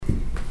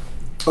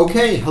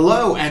Okay,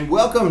 hello and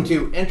welcome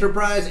to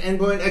Enterprise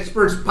Endpoint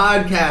Experts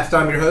Podcast.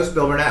 I'm your host,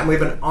 Bill Burnett, and we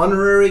have an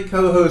honorary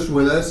co-host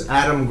with us,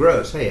 Adam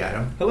Gross. Hey,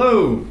 Adam.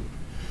 Hello.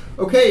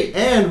 Okay,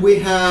 and we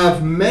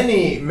have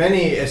many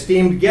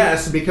esteemed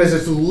guests because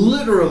it's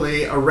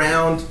literally a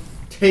round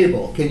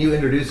table. Can you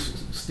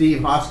introduce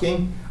Steve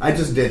Hosking? I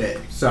just did it.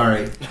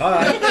 Sorry.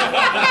 Well,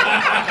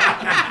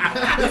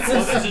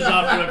 this is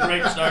off to a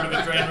great start of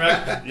a train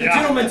wreck. The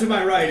gentleman to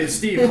my right is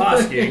Steve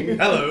Hosking.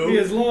 Hello. He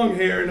has long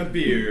hair and a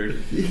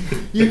beard.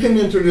 You can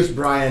introduce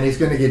Brian. He's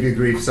going to give you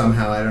grief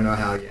somehow. I don't know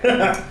how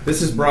yet.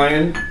 This is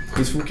Brian.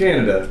 He's from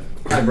Canada.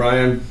 Hi,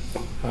 Brian.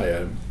 Hi,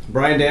 Adam.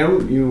 Brian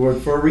Dam, you work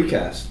for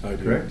Recast, I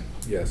do. correct?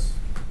 Yes.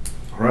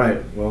 All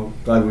right. Well,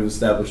 glad we've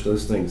established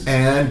those things.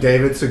 And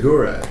David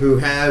Segura, who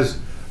has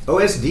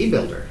OSD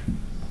Builder.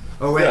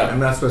 Oh, wait, Yeah. I'm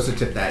not supposed to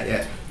tip that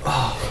yet.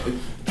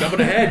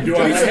 Jumping ahead. Do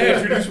I have to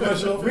introduce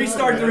myself?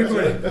 Restart the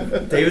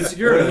recording. David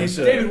Segura. What he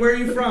said. David, where are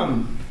you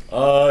from?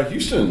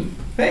 Houston.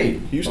 Hey.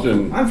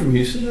 Houston. Oh, I'm from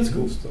Houston. That's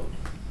cool.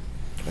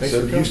 I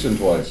said Houston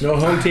twice. No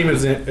home team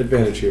is an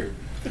advantage here.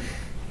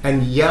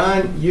 And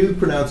Jan, you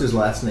pronounce his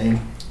last name.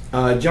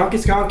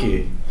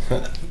 Jonkiskaki.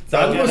 That's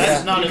not his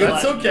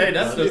That's last okay. name.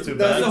 That's not too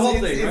That's bad. the whole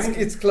thing, right?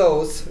 It's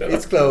close.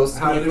 It's close.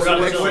 How do you Got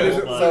pronounce a it?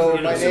 syllable, So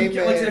you know. my name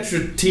Get like is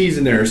extra T's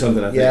in there or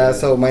something, I think. yeah.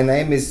 So my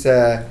name is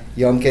Jan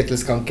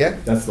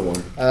Kettelskanke. That's the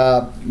one.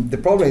 The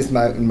problem is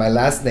my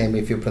last name.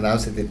 If you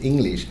pronounce it in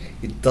English,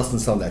 it doesn't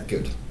sound that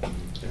good.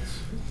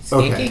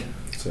 Okay.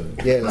 So,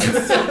 Yeah, like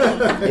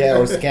yeah,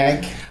 or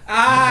skank.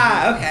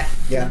 Ah, okay.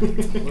 Yeah.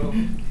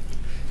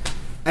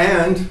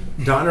 And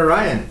Donna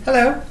Ryan.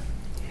 Hello.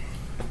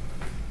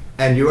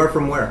 And you are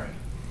from where?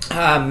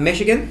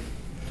 Michigan.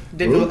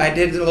 Ooh. I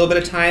did a little bit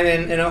of time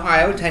in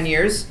Ohio, 10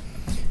 years.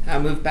 I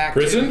moved back.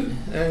 Prison?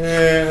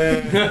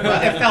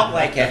 Well, it felt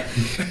like it.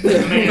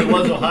 I mean, it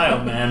was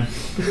Ohio, man.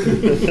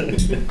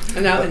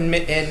 And now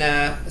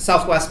in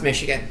Southwest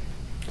Michigan,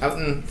 out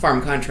in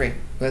farm country,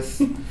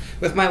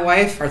 with my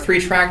wife, our 3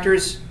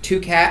 tractors, 2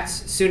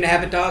 cats, soon to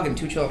have a dog, and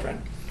 2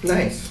 children.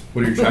 Nice.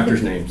 What are your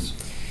tractors' names?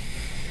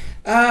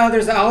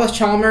 There's the Alice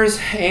Chalmers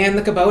and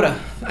the Kubota.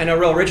 I know,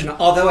 real original.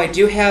 Although I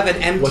do have an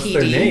MTD. What's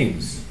their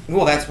names?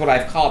 Well, that's what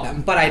I've called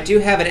them. But I do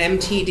have an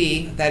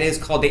MTD that is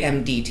called the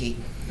MDT.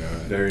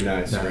 Very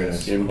nice, very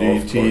nice.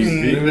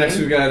 MDT. Next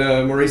we got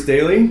Maurice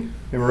Daly.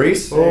 Hey,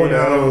 Maurice. Oh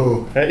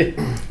no. Hey.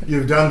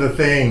 You've done the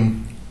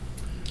thing.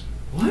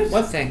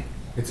 What thing?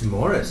 It's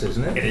Morris,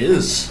 isn't It it?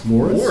 is.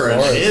 Morris.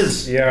 It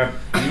is. Yeah.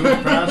 You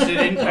pronounced it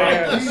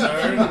incorrectly,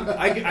 sir.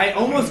 I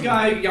almost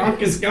got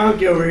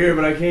Yonkiskonki over here,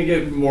 but I can't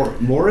get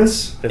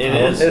Morris. It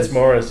is. It's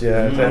Morris,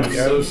 yeah. I'm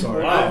so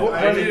sorry. Wow.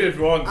 I did it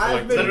wrong.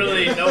 I've been-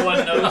 Literally, no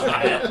one knows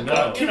that.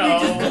 But, you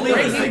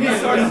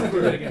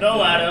I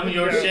no, Adam,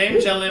 your shame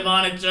shall live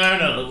on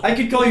eternal.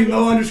 could call you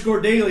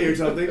Mo_Daily or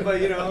something, but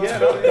you know.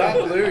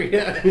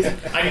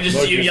 I can just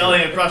see you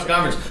yelling across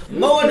conference,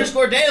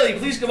 Mo_Daily,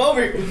 please come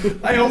over here.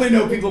 I only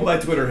know people by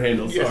Twitter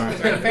handles. Sorry.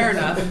 Fair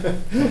enough.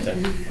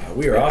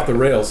 We are off the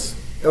rails.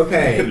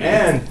 Okay.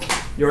 And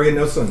Jorgen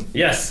Nilsson.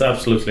 Yes,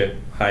 absolutely.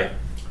 Hi.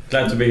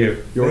 Glad to be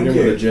here. Jorgen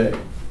you. with a J.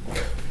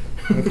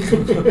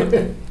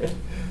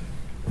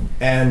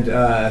 And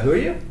who are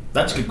you?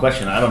 That's a good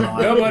question. I don't know.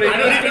 Nobody. I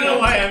don't even know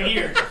why I'm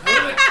here.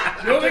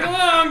 Moving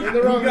along.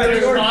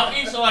 There's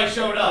coffee, so I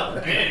showed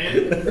up.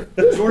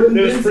 Jordan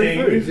There's free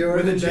Binsing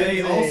with a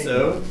J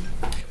also.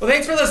 Well,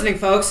 thanks for listening,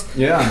 folks.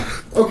 Yeah.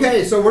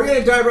 Okay, so we're going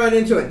to dive right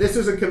into it. This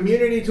is a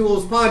community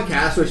tools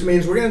podcast, which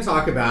means we're going to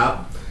talk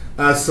about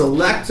a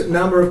select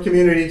number of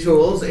community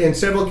tools in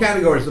several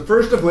categories. The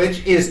first of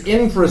which is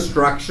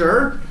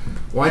infrastructure.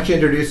 Why don't you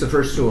introduce the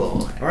first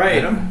tool? All right.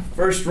 Adam?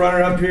 First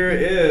runner up here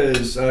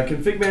is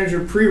Config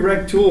Manager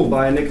Prereq Tool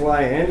by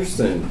Nikolai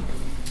Anderson.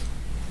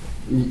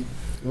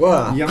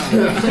 Wow. Yeah.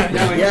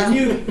 Now, Yeah. Can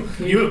You have been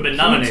can you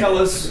nominated. tell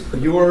us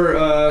your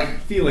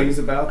feelings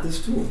about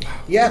this tool?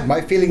 Yeah,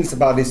 my feelings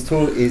about this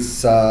tool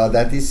is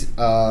that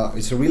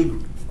it's a real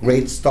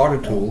great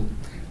starter tool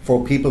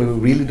for people who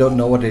really don't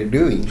know what they're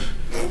doing.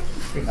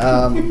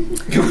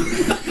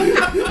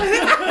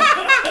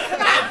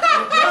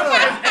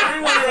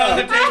 Everyone around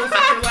the table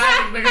started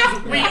laughing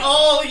because we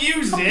all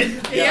use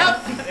it.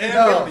 Yep.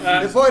 No,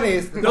 the point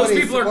is Those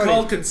people are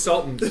called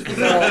consultants.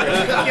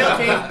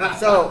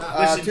 So,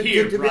 Listen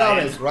here, to be Brian.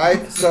 honest,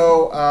 right?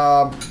 So,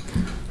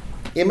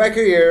 in my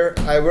career,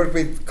 I worked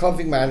with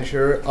Config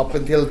Manager up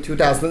until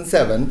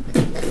 2007.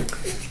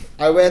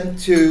 I went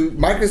to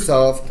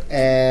Microsoft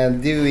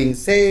and doing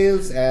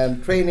sales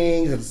and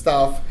trainings and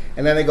stuff,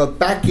 and then I got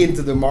back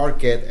into the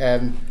market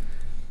and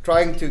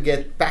trying to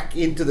get back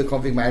into the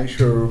Config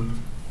Manager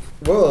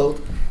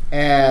world.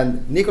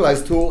 And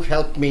Nikolai's tool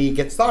helped me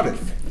get started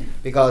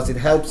because it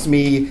helps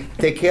me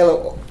take care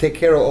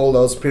of all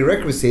those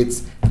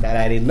prerequisites that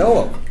I didn't know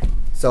of.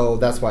 So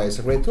that's why it's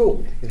a great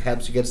tool. It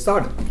helps you get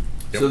started.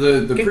 So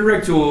the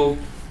Prereq tool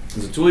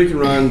is a tool you can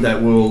run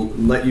that will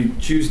let you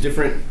choose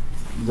different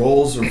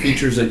roles or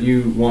features that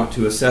you want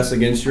to assess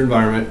against your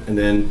environment, and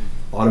then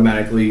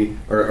automatically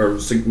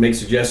make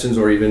suggestions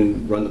or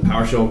even run the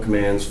PowerShell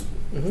commands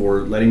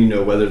for letting you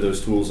know whether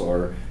those tools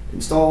are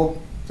installed,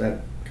 that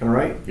kind of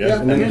right?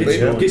 Yeah. And then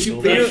Yeah. get you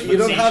You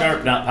don't C have-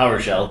 sharp, not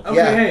PowerShell. Okay,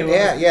 yeah, hey,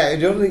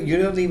 well, You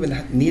don't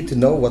even need to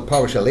know what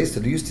PowerShell is to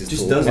use this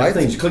just tool, does right?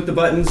 everything. Just click the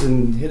buttons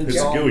and hit It's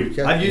install. gooey.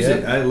 Yeah, I've used yeah.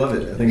 it. I love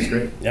it. I think it's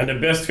great. And the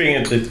best thing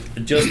is that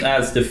it just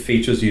adds the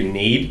features you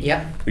need.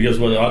 Yep. Because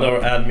what other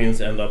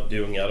admins end up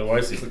doing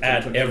otherwise is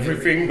add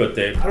everything, but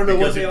they I don't know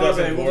what because they it are, but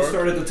doesn't we'll work. just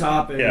start at the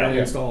top and Yeah.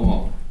 install them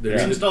all.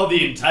 Yeah. Install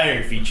the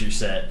entire feature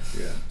set.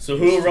 So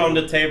who around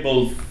the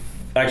table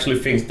actually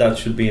thinks that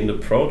should be in the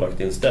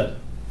product instead?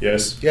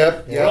 Yes.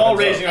 Yep. We're all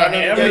raising our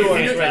hand. Everyone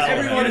Everyone's is raising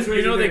everyone their is hand.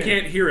 You know they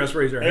can't hear us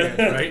raise our hands,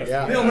 right?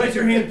 Yeah. Bill, raise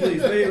your hand,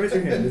 please. Raise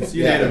your hand. It's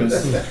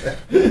unanimous.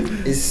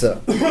 It's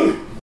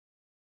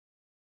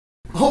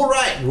All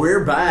right,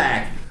 we're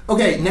back.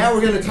 Okay, now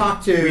we're going to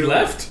talk to. We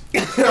left?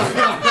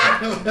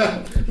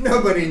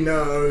 Nobody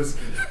knows.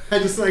 I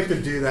just like to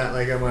do that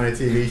like I'm on a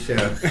TV show.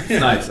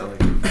 Nice. I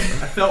like it.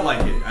 I felt like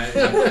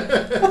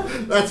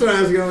it. That's what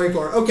I was going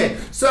for. Okay,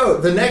 so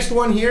the next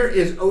one here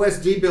is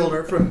OSD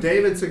Builder from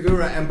David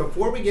Segura. And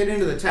before we get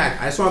into the tech,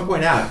 I just want to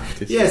point out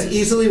he has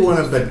easily one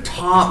of the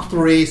top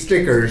 3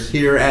 stickers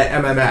here at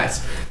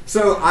MMS.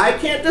 So I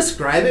can't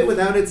describe it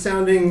without it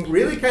sounding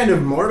really kind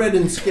of morbid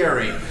and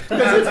scary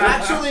because it's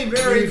actually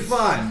very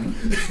fun.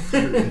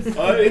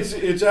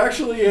 It's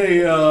actually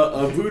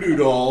a voodoo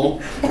doll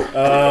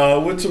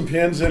with some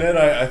pins in it.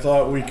 I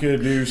thought we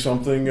could do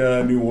something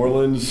New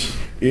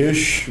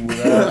Orleans-ish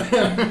without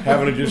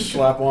having to just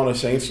slap on a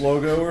Saints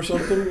logo or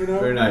something, you know?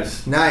 Very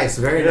nice. Nice,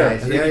 very Yeah,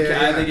 nice.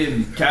 I think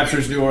it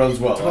captures New Orleans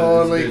well.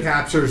 Totally It's good.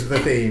 captures the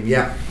theme.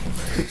 Yeah.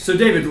 So,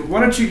 David, why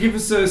don't you give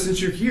us,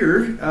 since you're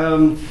here, give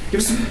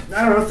us,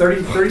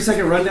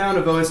 30-second rundown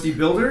of OSD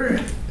Builder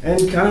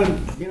and kind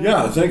of,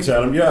 Yeah, thanks,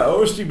 Adam. Yeah,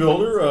 OSD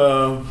Builder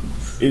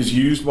is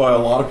used by a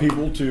lot of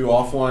people to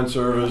offline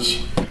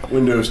service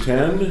Windows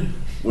 10,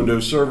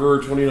 Windows Server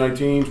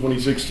 2019,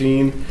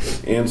 2016,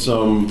 and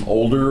some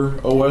older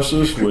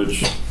OSs,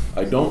 which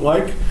I don't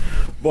like.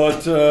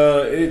 But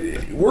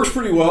it works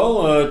pretty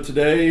well.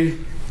 Today,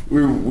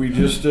 we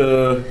just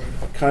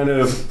kind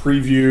of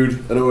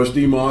previewed an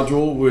OSD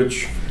module,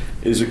 which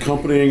is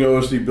accompanying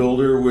OSD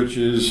Builder, which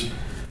is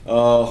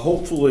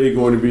hopefully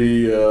going to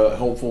be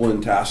helpful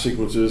in task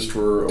sequences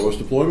for OS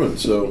deployment.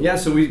 So Yeah,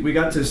 so we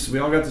all got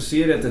to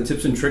see it at the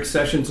tips and tricks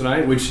session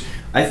tonight, which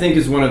I think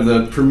is one of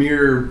the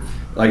premier,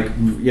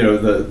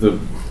 the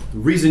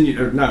reason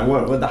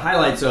the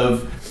highlights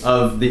of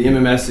the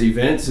MMS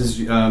events is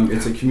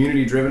it's a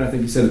community driven. I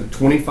think you said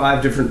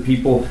 25 different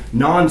people,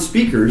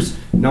 non-speakers,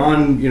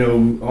 on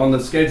the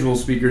schedule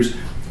speakers,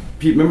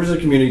 members of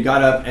the community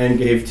got up and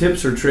gave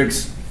tips or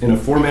tricks in a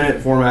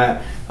 4-minute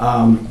format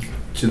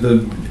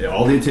to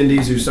all the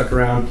attendees who stuck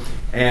around,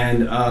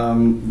 and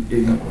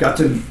it got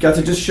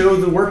to just show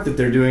the work that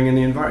they're doing in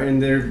the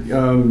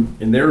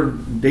in their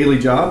daily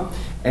job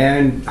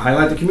and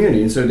highlight the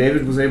community. And so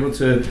David was able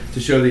to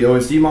show the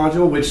OSD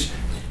module, which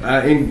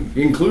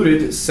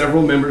included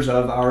several members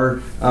of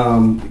our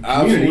community.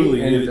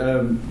 Absolutely.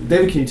 And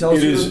David, can you tell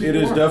us? it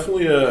is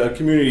definitely a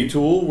community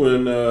tool.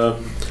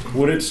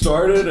 When it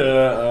started,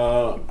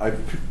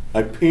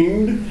 I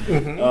pinged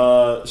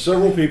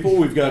several people.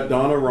 We've got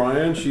Donna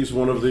Ryan. She's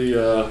one of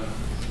the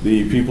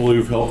people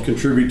who've helped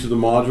contribute to the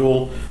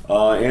module.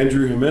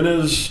 Andrew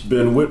Jimenez,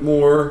 Ben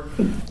Whitmore,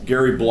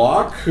 Gary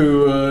Block,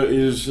 who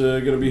is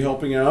going to be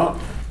helping out.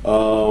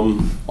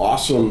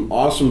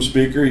 Awesome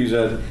speaker. He's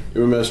at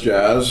MMS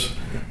Jazz,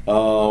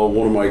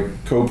 one of my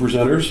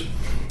co-presenters.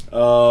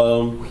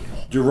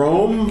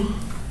 Jerome,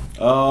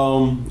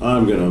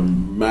 I'm going to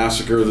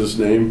massacre this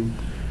name.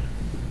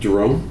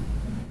 Jerome?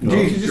 You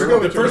just go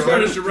with The first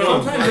one is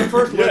Jerome. Sometimes the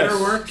first Yes. letter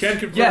works. Can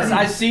confirm. Yes,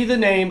 I see the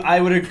name. I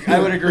would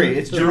agree.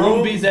 It's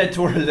Jerome Bizet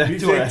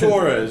Torres.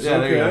 Torres, Yeah,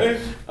 there you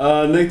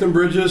okay. Nathan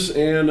Bridges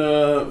and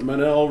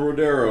Manel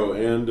Rodero.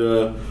 And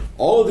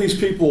all of these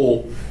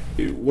people,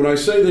 when I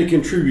say they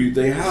contribute,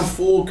 they have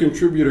full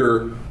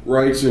contributor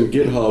rights in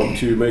GitHub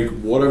to make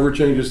whatever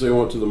changes they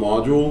want to the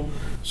module.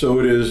 So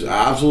it is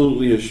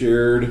absolutely a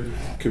shared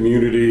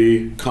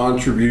community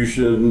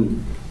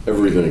contribution,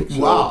 everything. So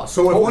Wow.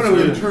 So if one of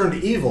them hopefully-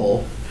 turned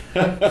evil,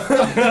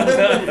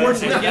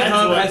 Unfortunately,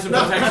 GitHub has some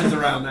protections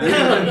around that.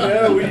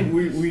 Yeah,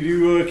 we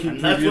do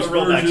keep That's previous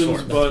what rollback's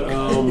versions, for.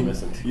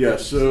 but yeah.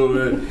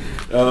 So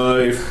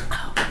if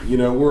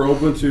we're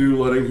open to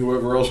letting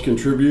whoever else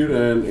contribute,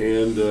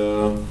 and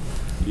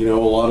a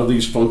lot of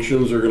these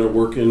functions are going to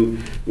work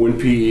in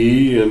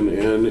WinPE and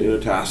in a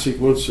task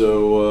sequence.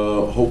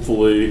 So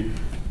hopefully,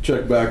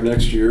 check back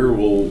next year.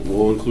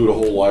 We'll include a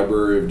whole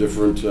library of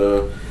different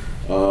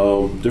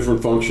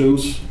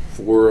functions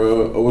for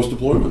OS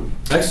deployment.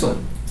 Excellent.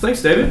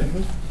 Thanks, David.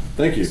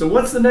 Thank you. So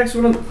what's the next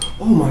one?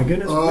 Oh my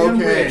goodness.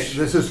 okay, Wimwich.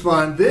 this is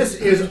fun. This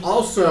is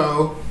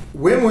also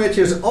Wimwich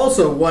is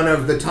also one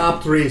of the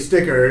top 3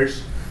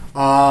 stickers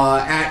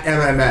at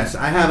MMS.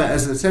 I have it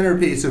as the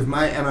centerpiece of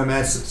my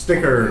MMS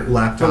sticker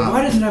laptop. But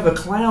why does it have a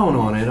clown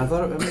on it? I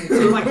thought it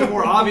seemed like the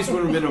more obvious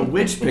would have been a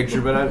witch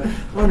picture, but I don't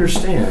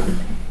understand.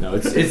 No,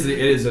 it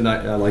is a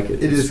nice. I like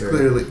it. It It's is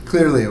very-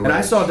 clearly a And I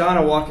wedge. saw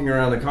Donna walking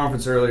around the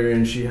conference earlier,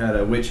 and she had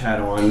a witch hat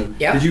on.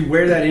 Yeah. Did you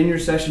wear that in your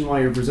session while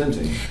you were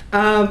presenting?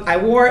 I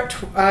wore it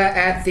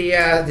at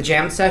the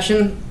jam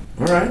session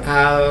All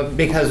right.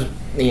 because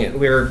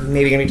we're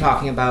maybe going to be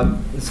talking about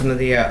some of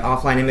the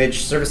offline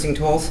image servicing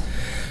tools.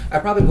 I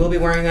probably will be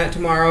wearing that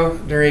tomorrow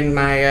during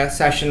my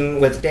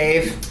session with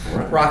Dave,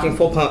 Alright. rocking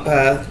full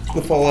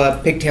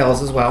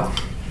pigtails as well.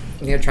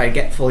 I'm going to try to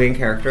get fully in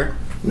character.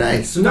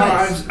 Nice. No,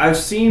 nice. I've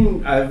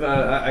seen. I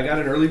got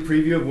an early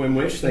preview of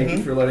Wimwish. Thank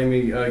you for letting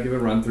me give it a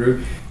run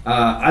through.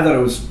 I thought it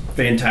was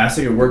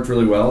fantastic. It worked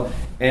really well,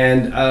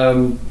 and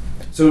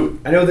so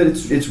I know that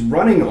it's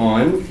running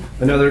on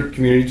another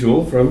community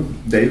tool from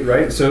Dave,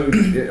 right? So,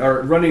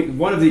 or running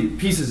one of the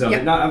pieces of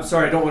Yep. it. Not, I'm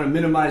sorry, I don't want to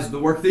minimize the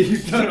work that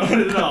you've done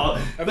on it at all.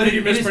 I think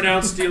you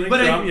mispronounced stealing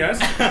but it- from, yes?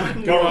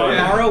 Go on.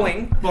 Yeah.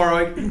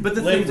 Borrowing. But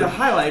the thing to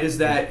highlight is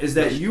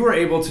that you were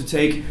able to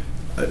take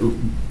a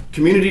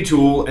community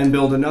tool and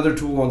build another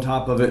tool on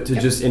top of it to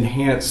just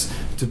enhance,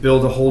 to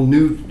build a whole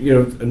new,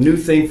 a new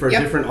thing for a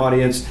Yep. different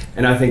audience,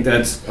 and I think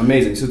that's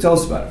amazing. So tell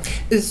us about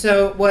it.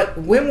 So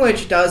what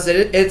Wimwitch does,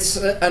 it's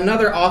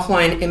another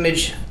offline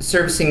image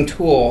servicing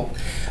tool,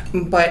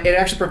 but it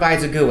actually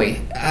provides a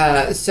GUI.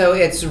 So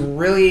it's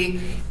really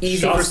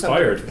easy for Shots some.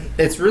 fired.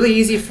 It's really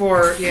easy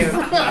for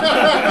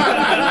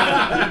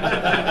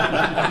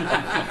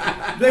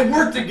They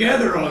work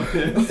together on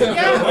this.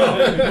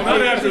 Yeah.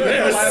 Not after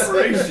this.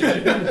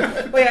 Collaboration.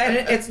 Well, yeah,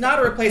 and it's not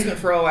a replacement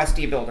for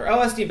OSD Builder.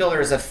 OSD Builder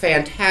is a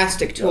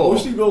fantastic tool.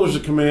 OSD Builder's a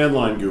command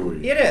line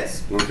GUI. It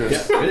is. Okay.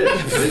 It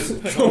is.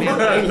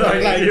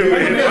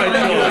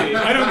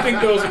 I don't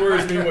think those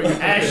words mean what you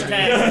think.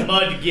 Hashtag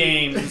mud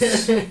games.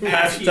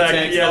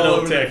 Hashtag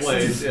yellow text.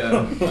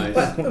 Yeah,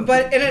 nice.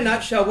 But in a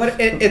nutshell,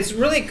 it's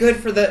really good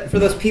for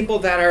those people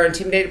that are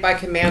intimidated by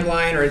command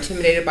line or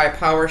intimidated by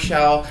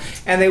PowerShell,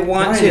 and they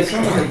want Ryan, it to.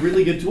 sounds like a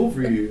really good tool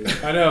for you.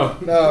 I know.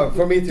 No,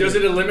 for me too. Does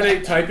it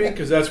eliminate typing?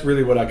 Because that's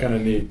really what I kind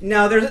of need.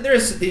 No,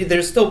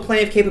 there's still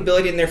plenty of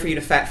capability in there for you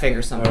to fat finger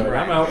All something.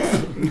 right, I'm out.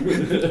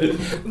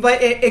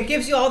 But it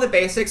gives you all the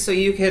basics, so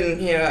you can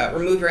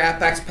remove your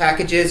AppX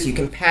packages, you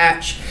can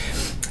patch,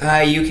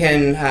 you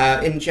can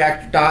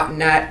inject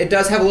 .NET. It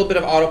does have a little bit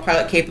of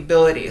autopilot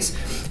capabilities.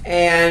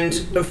 And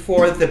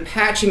for the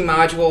patching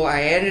module,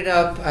 I ended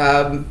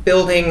up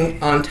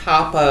building on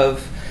top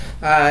of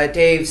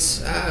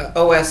Dave's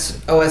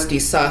OSD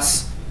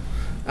SUS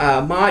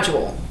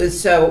module.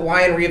 So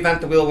why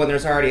reinvent the wheel when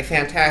there's already a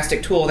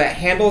fantastic tool that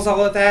handles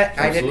all of that?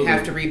 I didn't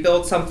have to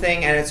rebuild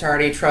something, and it's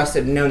already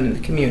trusted and known in the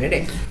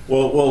community.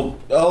 Well,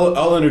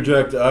 I'll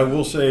interject. I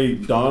will say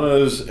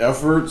Donna's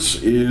efforts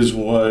is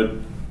what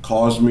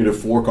caused me to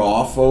fork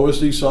off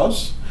OSD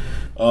SUS,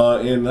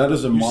 and that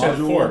is a You module. said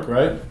fork,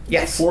 right?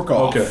 Yes. Fork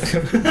off. Okay.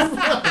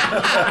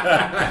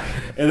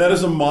 And that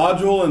is a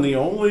module, and the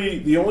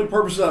only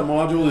purpose of that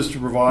module is to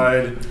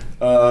provide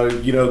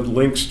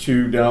links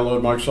to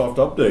download Microsoft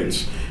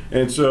updates.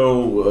 And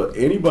so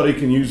anybody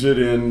can use it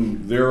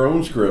in their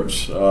own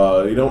scripts.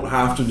 You don't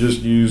have to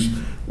just use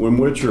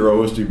Wimwitch or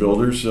OSD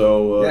Builder.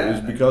 So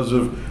it's because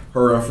of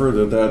her effort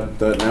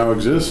that now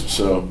exists.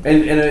 So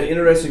And an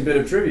interesting bit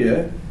of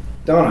trivia,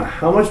 Donna,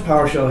 how much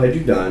PowerShell had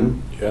you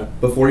done Yeah.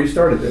 before you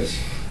started this?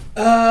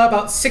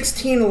 About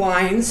 16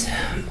 lines.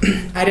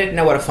 I didn't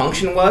know what a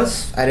function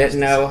was. I didn't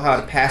know how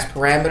to pass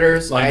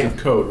parameters. Lines of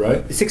code,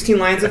 right? 16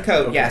 lines of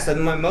code, yes.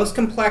 And my most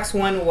complex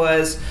one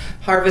was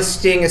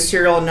harvesting a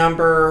serial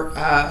number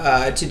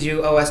to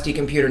do OSD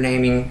computer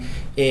naming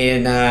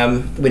in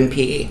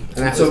WinPE.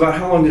 And that So was about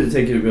how long did it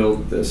take you to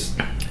build this?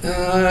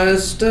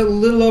 just a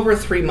little over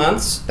 3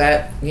 months.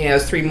 That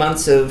 3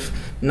 months of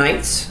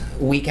nights,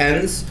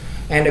 weekends,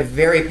 and a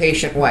very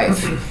patient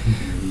wife.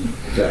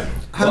 Okay.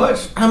 How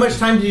much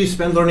time did you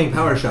spend learning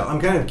PowerShell? I'm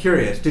kind of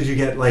curious. Did you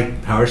get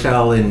like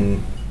PowerShell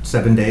in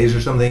 7 days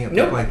or something?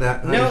 Nope. Like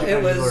that? No, How did you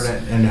it was- learn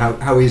it? And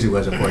how easy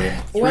was it for you?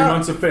 3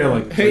 months of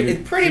failing. So you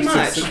Pretty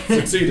much.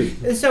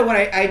 Succeeded. So what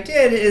I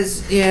did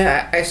is,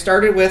 I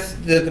started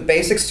with the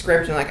basic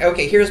script and like,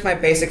 okay, here's my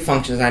basic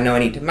functions. I know I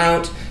need to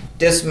mount,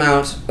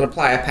 dismount, and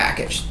apply a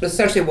package.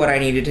 Essentially what I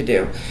needed to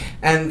do.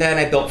 And then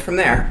I built from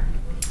there.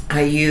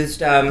 I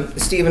used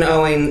Stephen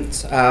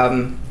Owens'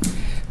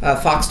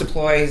 Fox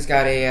Deploy. He's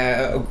got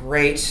a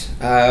great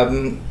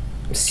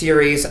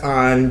series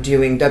on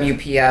doing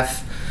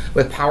WPF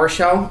with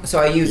PowerShell. So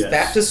I used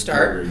that to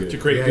start. To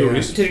create Yeah,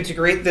 GUIs. To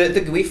create the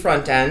GUI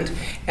front end,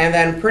 and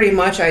then pretty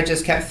much I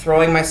just kept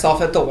throwing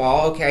myself at the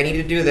wall. Okay, I need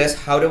to do this.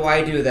 How do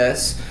I do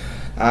this?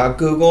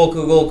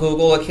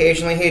 Google.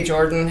 Occasionally, hey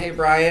Jordan, hey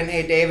Brian,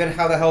 hey David,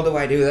 how the hell do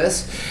I do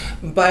this?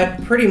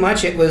 But pretty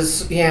much it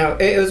was,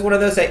 it was one of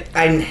those that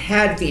I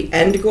had the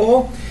end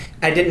goal.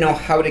 I didn't know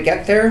how to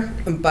get there,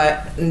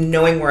 but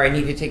knowing where I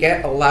needed to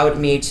get allowed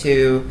me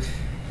to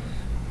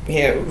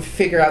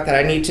figure out that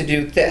I need to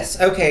do this.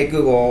 Okay,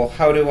 Google,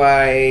 how do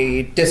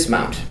I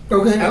dismount?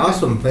 Okay,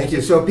 awesome. Thank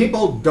you. So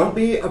people, don't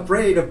be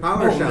afraid of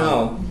PowerShell.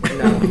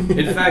 No.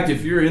 In fact,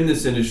 if you're in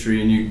this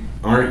industry and you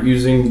aren't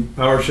using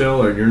PowerShell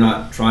or you're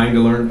not trying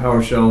to learn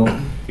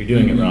PowerShell, You're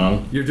doing it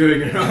wrong. you're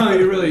doing it wrong.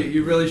 You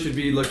really should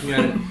be looking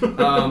at it.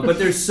 But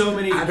there's so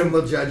many. Adam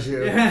will judge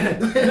you.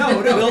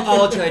 No. We'll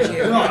all judge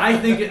you. No, I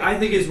think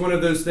it's one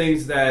of those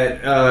things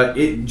that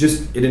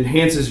it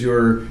enhances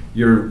your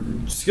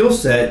skill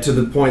set to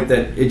the point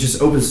that it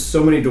just opens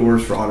so many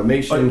doors for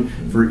automation,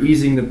 for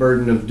easing the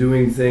burden of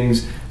doing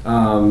things.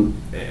 I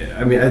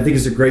mean, I think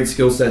it's a great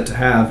skill set to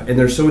have, and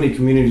there's so many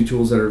community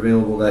tools that are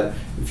available that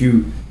if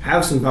you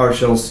have some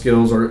PowerShell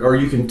skills, or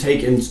you can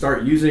take and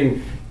start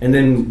using, and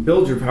then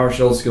build your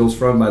PowerShell skills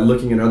from by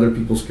looking at other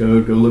people's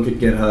code. Go look at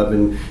GitHub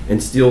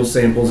and steal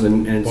samples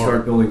and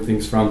start building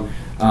things from.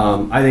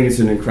 I think it's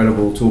an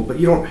incredible tool, but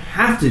you don't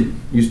have to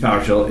use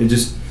PowerShell.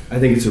 I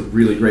think it's a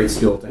really great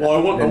skill to have.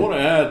 Well, I want to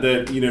add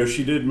that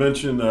she did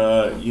mention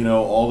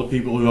all the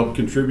people who help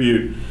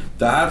contribute.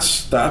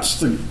 That's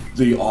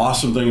the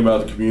awesome thing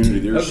about the community.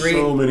 There's Agreed.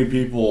 so many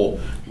people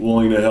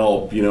willing to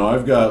help.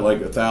 I've got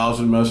like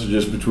 1,000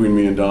 messages between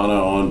me and Donna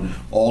on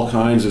all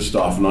kinds of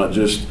stuff, not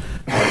just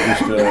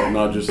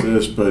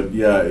this, but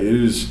yeah, it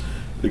is.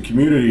 The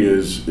community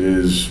is.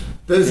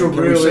 Those are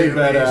can we really say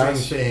amazing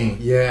badass? thing.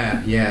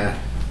 Yeah.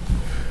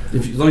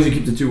 As long as you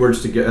keep the two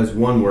words together as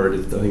one word, I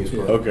think it's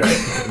perfect.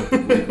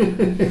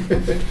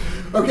 Okay.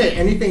 Okay,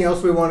 anything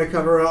else we want to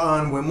cover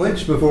on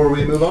Wimwich before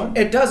we move on?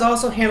 It does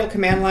also handle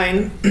command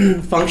line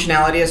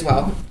functionality as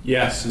well.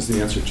 Yes is the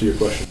answer to your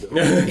question, Bill.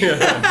 And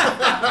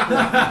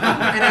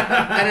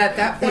at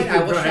that point,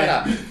 I will shut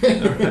up.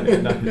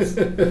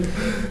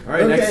 All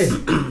right, Okay,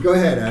 go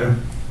ahead,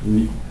 Adam.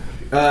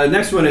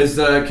 next one is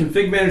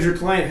Config Manager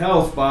Client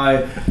Health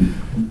by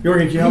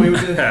Jorgen. Can you help me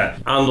with this?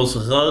 Anders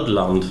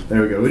Rödland.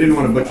 There we go. We didn't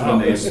want to butcher the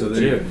name, so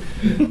there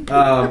you go.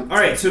 All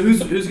right, so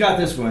who's got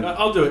this one?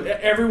 I'll do it.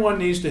 Everyone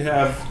needs to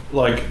have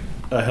like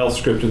a health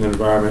script in the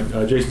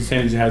environment. Jason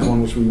Sanders has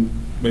one, which we're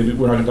not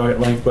going to talk at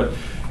length, but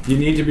you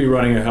need to be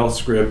running a health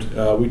script.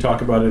 We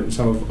talk about it in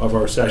some of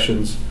our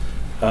sessions.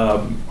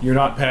 You're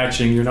not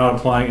patching, you're not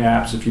applying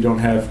apps if you don't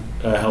have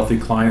healthy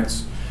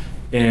clients.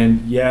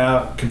 And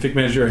yeah, Config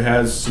Manager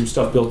has some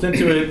stuff built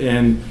into it,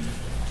 and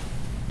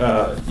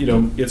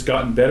it's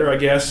gotten better, I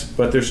guess,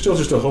 but there's still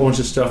just a whole bunch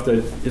of stuff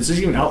that it's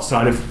even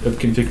outside of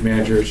Config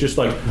Manager. It's just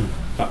like,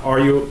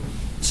 are you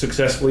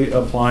successfully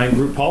applying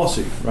group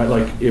policy, right?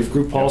 Like if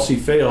group policy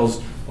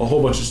fails, a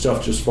whole bunch of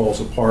stuff just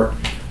falls apart.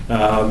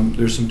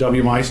 There's some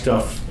WMI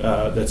stuff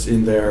that's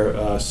in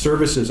there.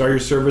 Services, are your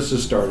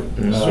services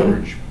started?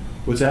 Storage.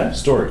 What's that?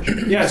 Storage.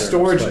 Yeah,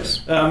 storage.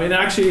 Space. And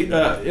actually,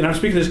 and I'm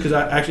speaking of this because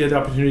I actually had the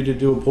opportunity to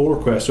do a pull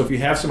request. So if you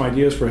have some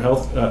ideas for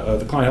health,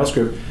 the client health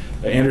script,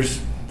 Anders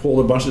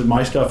pulled a bunch of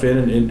my stuff in,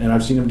 and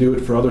I've seen him do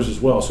it for others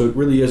as well. So it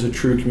really is a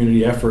true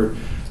community effort.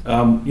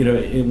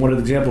 And one of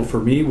the examples for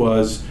me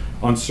was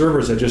on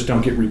servers that just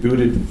don't get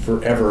rebooted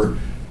forever.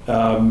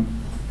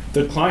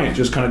 The client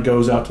just kind of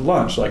goes out to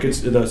lunch. Like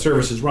the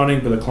service is running,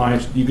 but the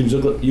client, you can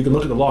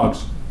look at the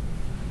logs.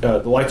 The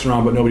lights are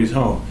on, but nobody's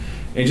home.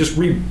 And just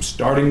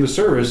restarting the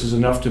service is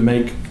enough to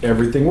make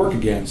everything work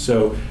again.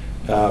 So,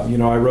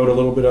 I wrote a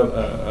little bit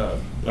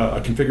of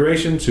a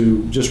configuration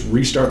to just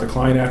restart the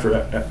client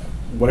after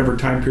whatever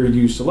time period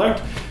you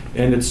select.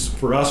 And it's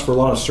for us, for a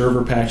lot of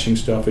server patching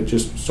stuff, it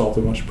just solved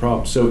a bunch of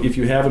problems. So if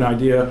you have an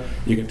idea,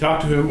 you can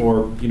talk to him,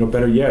 or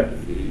better yet,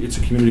 it's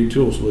a community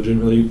tool. So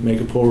legitimately make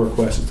a pull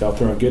request. It's out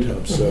there on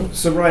GitHub.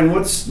 So Ryan,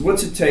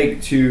 what's it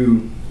take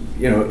to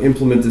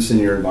implement this in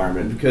your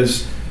environment?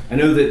 Because I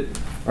know that.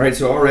 All right,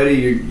 so already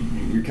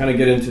you kind of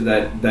get into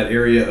that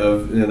area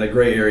of that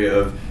gray area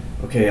of,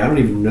 okay, I don't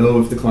even know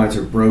if the clients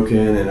are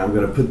broken, and I'm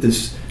going to put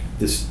this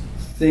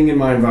thing in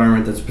my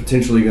environment that's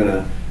potentially going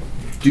to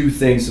do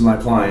things to my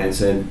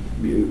clients, and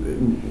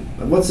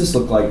what's this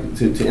look like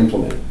to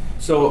implement?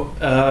 So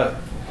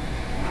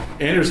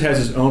Anders has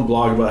his own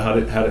blog about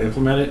how to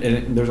implement it,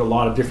 and there's a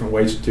lot of different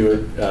ways to do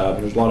it.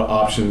 There's a lot of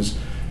options.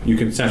 You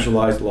can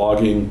centralize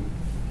logging,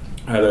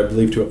 either I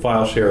believe to a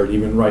file share, or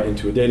even right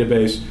into a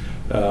database.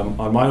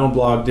 On my own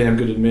blog, Damn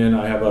Good Admin,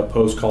 I have a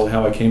post called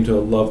How I Came to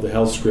Love the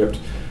Health Script.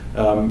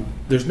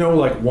 There's no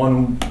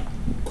one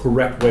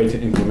correct way to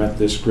implement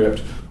this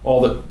script.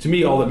 To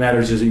me, all that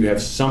matters is that you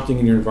have something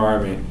in your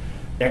environment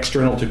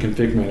external to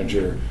Config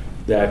Manager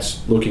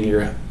that's looking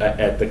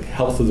at the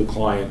health of the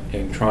client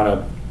and trying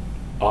to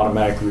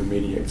automatically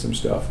remediate some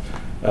stuff.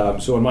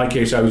 So in my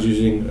case, I was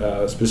using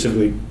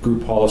specifically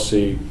group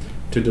policy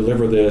to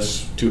deliver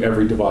this to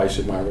every device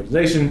in my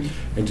organization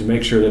and to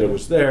make sure that it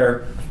was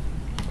there.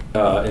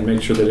 And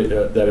make sure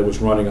that it was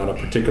running on a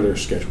particular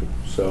schedule.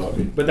 So,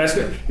 but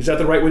is that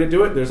the right way to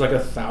do it? There's like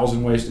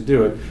 1,000 ways to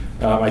do it.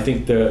 I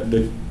think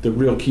the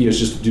real key is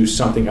just to do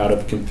something out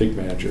of Config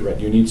Manager, right?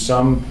 You need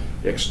some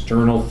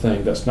external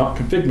thing that's not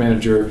Config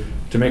Manager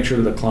to make sure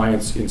that the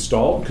client's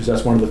installed, because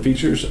that's one of the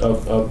features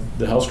of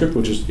the health script,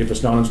 which is if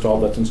it's not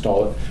installed, let's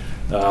install it.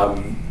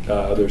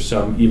 There's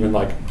some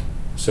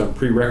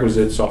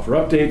prerequisite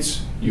software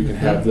updates. You can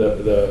have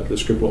the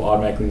script will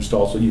automatically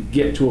install, so you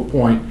get to a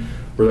point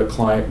where the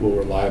client will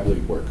reliably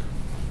work.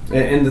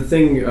 And the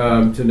thing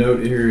to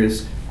note here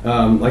is,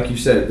 like you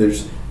said,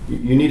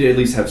 you need to at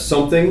least have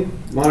something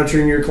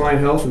monitoring your client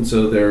health, and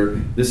so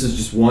this is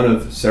just one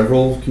of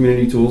several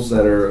community tools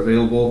that are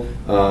available.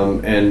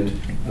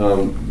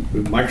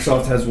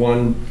 Microsoft has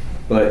one,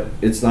 but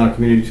it's not a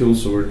community tool,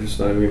 so we're just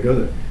not even gonna go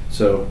there.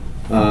 So,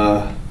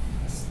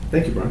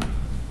 thank you, Brian.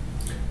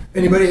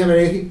 Anybody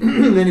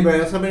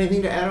else have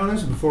anything to add on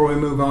this before we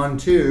move on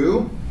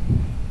to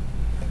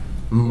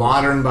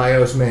modern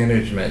BIOS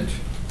management?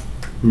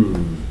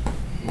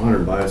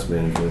 Modern BIOS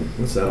management.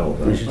 What's that all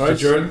about? All right,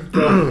 Jordan.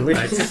 No,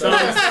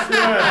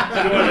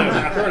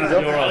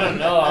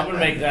 I'm gonna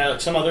make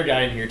some other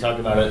guy in here talk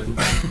about it.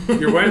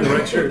 You're wearing the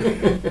right shirt.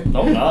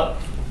 No, I'm not.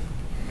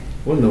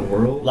 What in the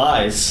world?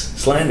 Lies,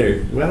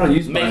 slander. Well, I don't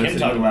use Make BIOS him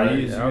talk anymore. about I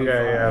it. use Okay,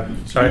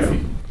 UEFI.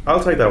 yeah.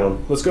 I'll take that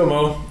one. Let's go,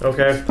 Mo.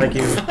 Okay, thank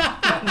you.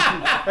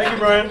 Thank you,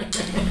 Brian.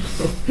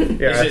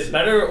 Yeah, Is it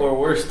better or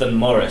worse than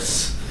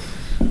Morris?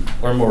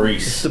 Or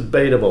Maurice? it's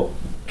debatable.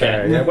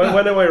 Okay. Yeah,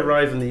 when I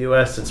arrive in the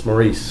US, it's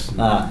Maurice.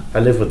 Ah. I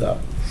live with that.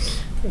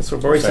 So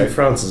Maurice in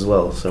France as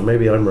well, so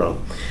maybe I'm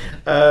wrong.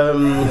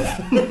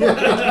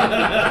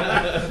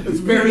 It's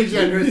very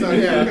generous on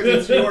you because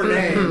it's your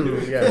name.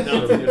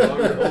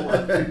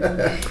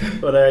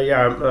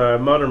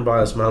 Modern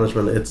BIOS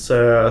management. It's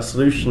a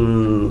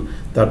solution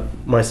that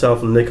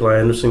myself and Nikolai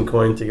Anderson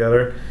coined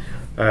together.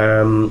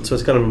 So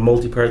it's kind of a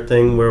multi-part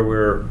thing where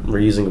we're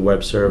using a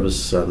web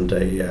service and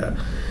a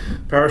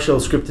PowerShell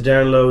script to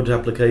download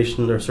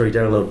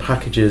download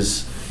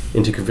packages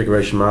into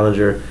Configuration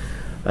Manager.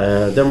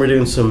 Then we're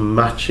doing some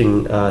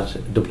matching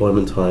at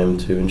deployment time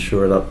to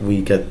ensure that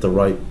we get the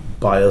right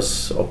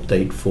BIOS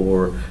update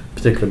for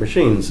particular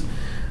machines.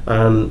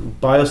 And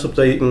BIOS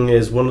updating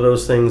is one of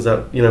those things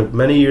that,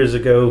 many years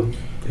ago,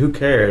 who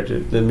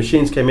cared? The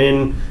machines came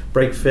in,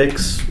 break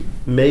fix,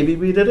 maybe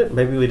we did it,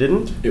 maybe we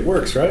didn't. It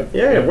works, right?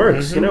 Yeah, it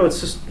works.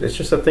 It's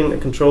just a thing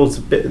that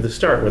controls the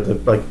start where the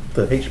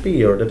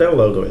HP or the Dell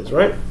logo is,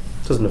 right?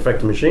 It doesn't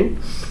affect the machine.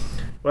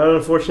 Well,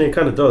 unfortunately, it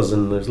kind of does,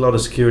 and there's a lot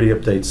of security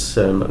updates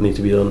that need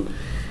to be done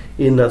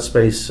in that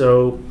space.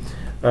 So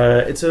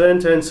it's an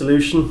end-to-end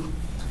solution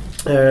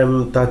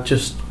that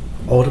just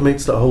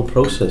automates the whole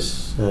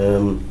process.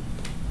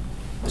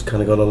 It's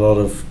kind of got a lot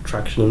of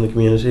traction in the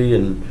community,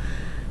 and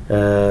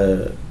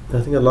I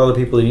think a lot of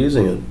people are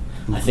using it.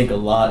 I think a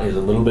lot is a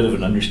little bit of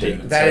an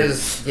understatement. That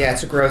is,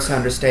 it's a gross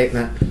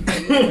understatement.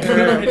 No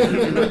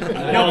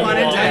pun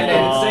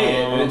intended. Say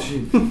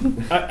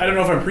it. I don't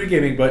know if I'm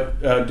pre-gaming,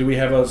 but do we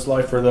have a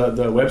slide for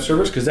the web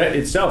servers? Because that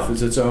itself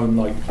is its own,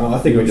 like... I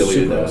think we deleted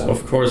super that. awesome.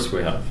 Of course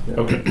we have.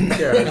 Okay.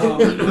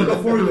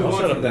 Before we move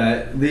on to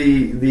that,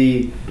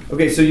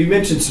 okay, so you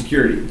mentioned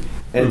security,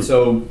 and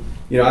so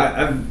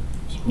I'm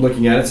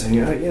looking at it saying,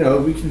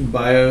 we can do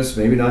BIOS,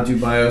 maybe not do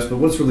BIOS, but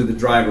what's really the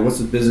driver? What's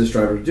the business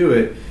driver to do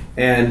it?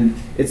 And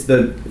it's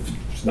if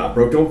it's not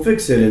broke, don't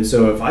fix it. And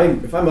so if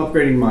I'm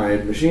upgrading my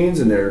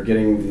machines and they're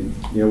getting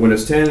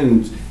Windows 10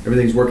 and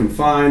everything's working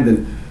fine,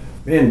 then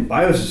man,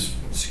 BIOS is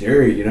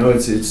scary.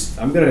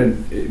 I'm gonna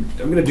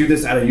do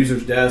this at a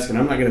user's desk, and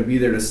I'm not gonna be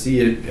there to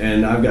see it.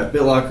 And I've got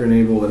BitLocker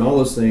enabled and all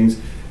those things.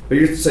 But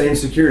you're saying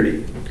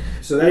security,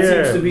 so that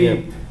seems to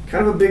be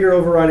kind of a bigger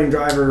overriding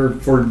driver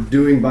for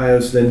doing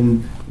BIOS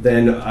than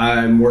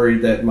I'm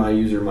worried that my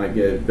user might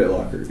get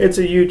BitLocker. It's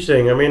a huge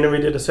thing. I mean, we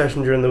did a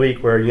session during the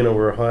week where,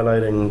 we're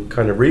highlighting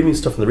kind of README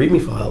stuff in the README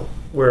file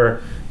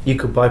where you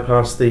could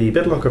bypass the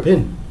BitLocker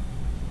pin,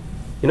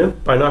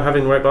 by not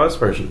having the right BIOS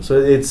version. So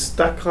it's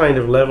that kind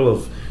of level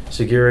of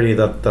security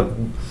that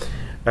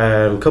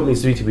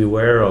companies need to be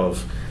aware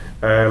of.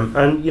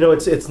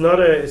 It's not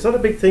a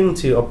big thing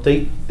to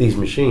update these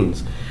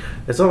machines.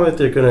 It's not like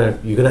you're gonna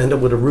end up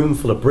with a room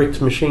full of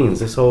bricked machines.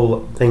 This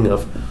whole thing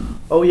of,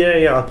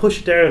 I'll push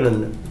it down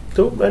and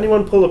don't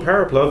anyone pull the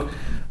power plug.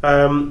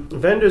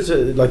 Vendors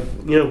like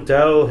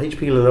Dell,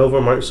 HP, Lenovo,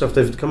 Microsoft,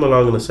 they've come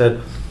along and have said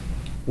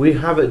we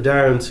have it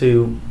down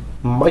to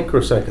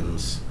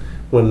microseconds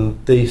when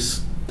the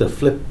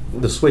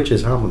switch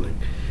is happening.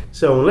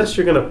 So unless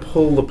you're going to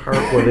pull the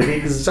power cord at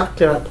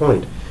exactly that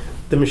point,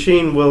 the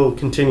machine will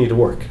continue to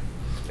work.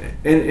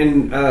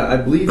 And I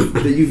believe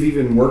that you've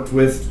even worked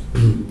with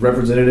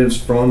representatives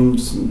from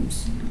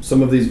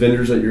some of these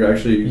vendors that you're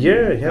actually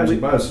using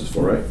BIOSes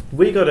for, right?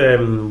 We got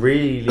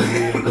really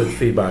good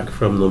feedback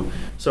from them.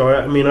 So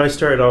I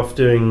started off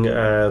doing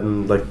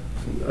like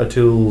a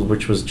tool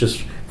which was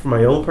just for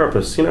my own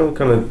purpose. I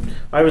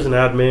was an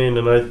admin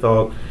and I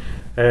thought,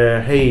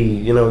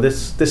 hey,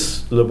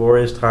 this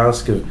laborious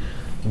task of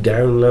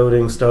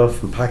downloading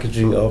stuff and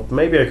packaging up,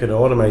 maybe I could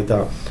automate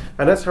that.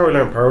 And that's how I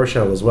learned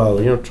PowerShell as well.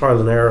 Trial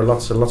and error,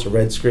 lots of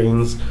red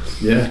screens.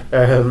 Yeah.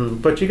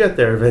 But you get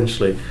there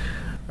eventually.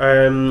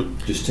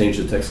 Just change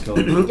the text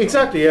color.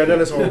 Exactly, yeah,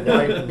 then it's all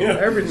white.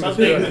 Everything's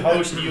Something good.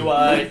 host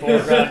UI,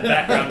 foreground,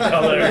 background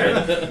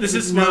color. This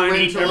is fine.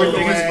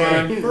 Everything is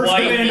fine. First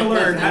command to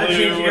learn how to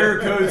change error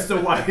codes to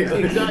white.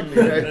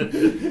 Exactly, right.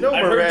 No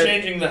I've more heard red.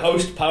 changing the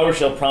host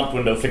PowerShell prompt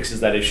window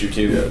fixes that issue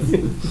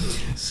too.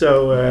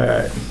 So,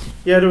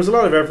 there was a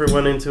lot of effort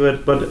went into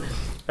it, but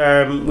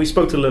We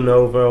spoke to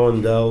Lenovo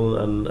and Dell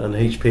and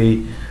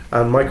HP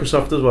and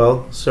Microsoft as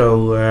well.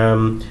 So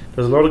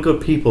there's a lot of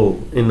good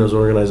people in those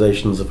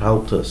organizations have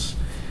helped us.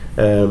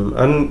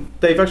 And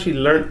they've actually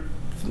learnt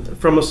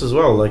from us as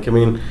well. Like, I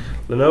mean,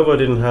 Lenovo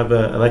didn't have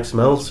an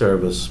XML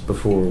service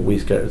before we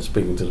started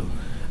speaking to them.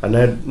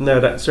 And now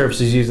that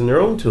service is using their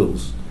own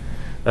tools,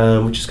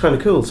 which is kind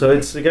of cool. So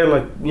it's, again,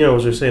 like, you know,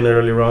 as we were saying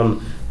earlier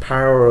on,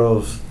 power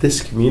of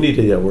this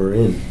community that we're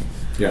in.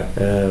 Yeah.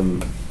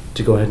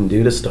 To go ahead and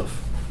do this stuff.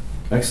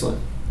 Excellent.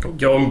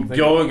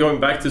 Going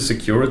back to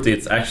security,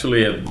 it's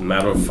actually a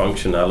matter of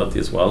functionality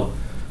as well,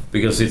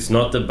 because it's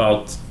not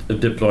about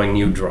deploying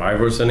new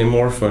drivers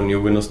anymore for a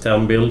new Windows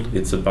 10 build.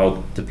 It's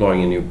about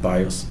deploying a new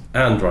BIOS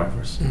and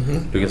drivers,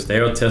 because they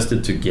are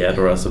tested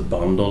together as a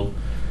bundle.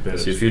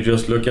 So if you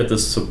just look at the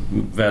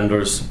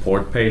vendor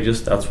support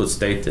pages, that's what's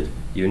stated.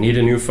 You need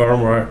a new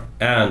firmware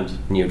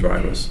and new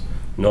drivers,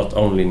 not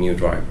only new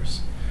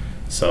drivers.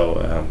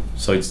 So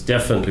it's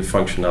definitely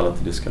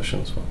functionality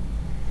discussion as well.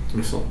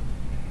 Excellent.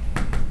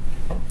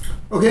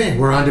 Okay,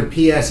 we're on to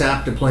PS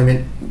App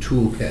Deployment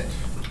Toolkit.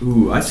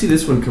 Ooh, I see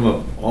this one come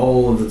up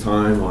all of the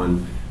time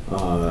on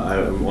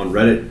I'm on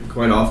Reddit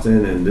quite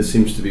often, and this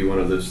seems to be one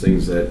of those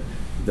things that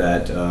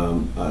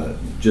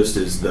just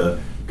is the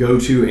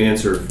go-to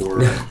answer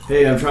for,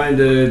 hey, I'm trying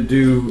to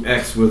do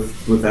X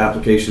with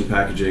application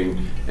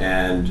packaging,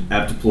 and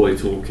App Deploy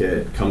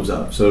Toolkit comes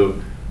up. So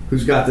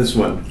who's got this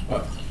one?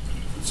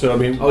 So I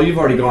mean, Oh, you've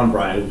already gone,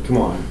 Brian. Come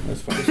on.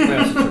 that's fine.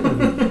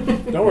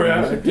 Don't worry.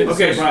 I did a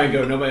Okay, session- Brian,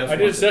 go. Nobody else. I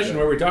did a wants to session go.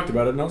 where we talked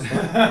about it. No, it's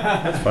fine.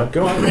 That's fine.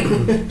 Go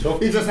on.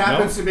 He just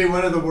happens to be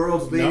one of the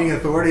world's leading No.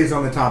 authorities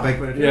on the topic,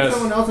 but if you have Yes.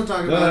 someone else to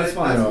talk No, about that's it,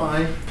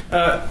 fine.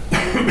 that's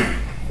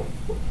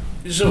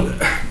fine. So,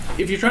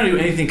 if you're trying to do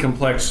anything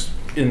complex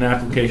in an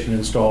application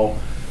install,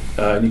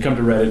 and you come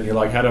to Reddit and you're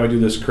like, how do I do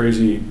this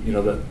crazy,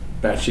 that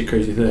batshit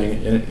crazy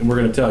thing? And we're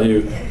going to tell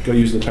you, go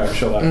use the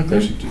PowerShell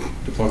application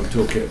deployment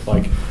toolkit.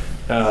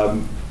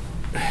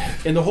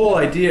 And the whole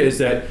idea is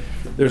that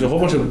there's a whole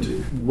bunch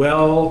of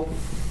well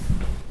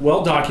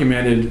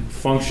documented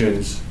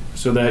functions,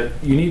 so that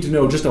you need to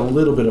know just a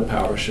little bit of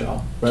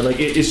PowerShell, right? Like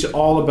it's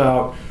all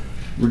about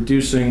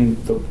reducing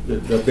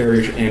the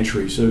barrier to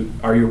entry. So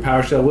are you a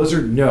PowerShell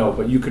wizard? No,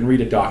 but you can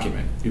read a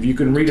document. If you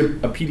can read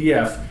a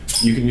PDF,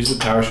 you can use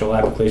the PowerShell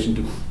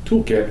application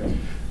toolkit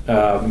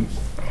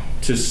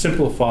to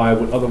simplify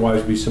what otherwise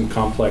would be some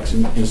complex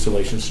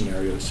installation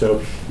scenarios.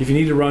 So if you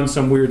need to run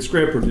some weird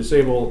script or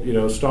disable,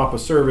 stop a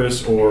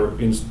service or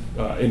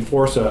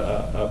enforce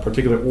a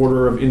particular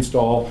order of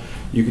install,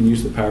 you can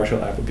use the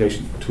PowerShell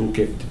application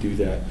toolkit to do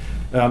that.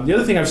 The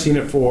other thing I've seen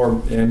it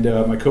for, and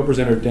my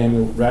co-presenter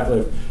Daniel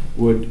Ratliff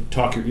would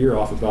talk your ear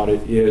off about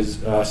it, is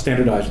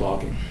standardized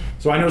logging.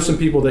 So I know some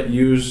people that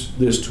use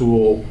this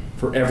tool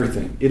for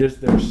everything. It is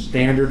their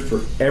standard for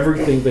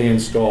everything they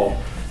install,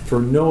 for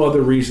no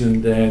other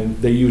reason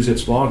than they use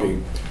its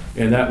logging.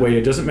 And that way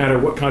it doesn't matter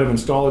what kind of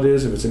install it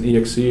is, if it's an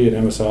EXE, an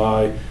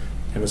MSI,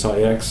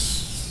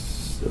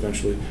 MSIX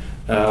eventually,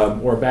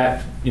 or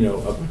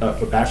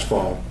a batch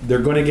file,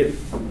 they're going to get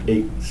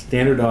a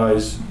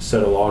standardized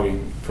set of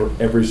logging for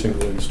every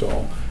single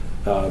install.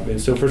 And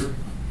so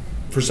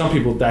for some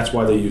people, that's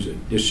why they use it.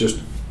 It's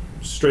just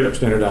straight up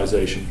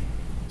standardization.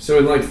 So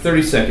in like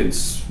 30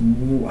 seconds,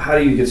 how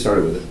do you get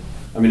started with it?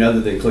 I mean,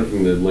 other than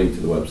clicking the link to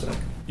the website.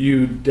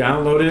 You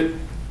download it,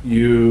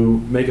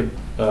 you make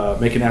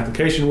an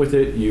application with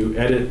it, you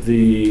edit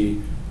the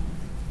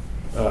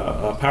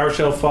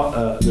PowerShell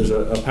file. There's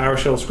a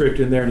PowerShell script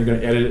in there, and you're going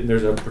to edit it, and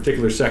there's a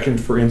particular section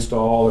for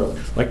install, or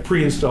like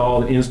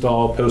pre-install,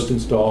 install,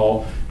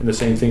 post-install, and the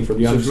same thing for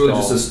the So it's uninstall.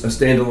 really just a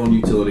standalone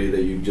utility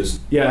that you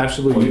just Yeah,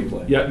 absolutely. plug and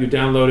play. Yeah, you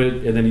download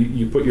it, and then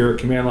you put your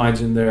command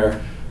lines in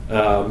there,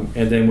 and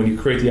then when you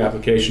create the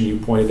application, you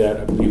point it at,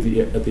 I believe,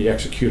 at the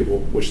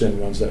executable, which then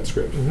runs that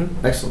script.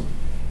 Excellent.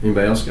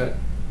 Anybody else got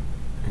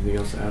anything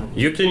else to add?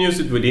 You can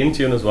use it with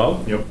Intune as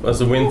well, as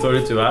a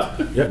Win32 app.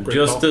 Yep, great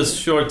Just call. as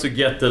sure to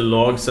get the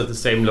logs at the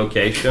same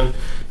location,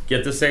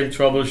 get the same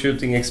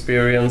troubleshooting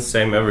experience,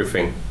 same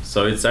everything.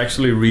 So it's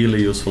actually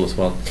really useful as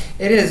well.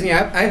 It is.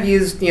 I've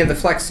used the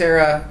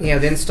Flexera,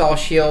 the Install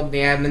Shield, the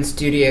Admin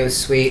Studio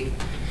suite,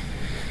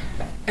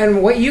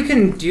 and what you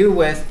can do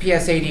with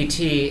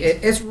PSADT,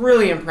 it's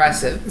really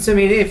impressive. So I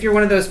mean, if you're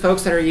one of those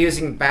folks that are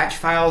using batch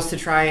files to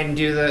try and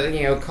do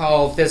the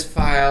call this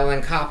file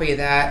and copy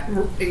that,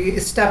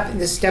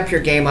 step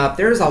your game up.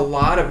 There's a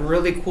lot of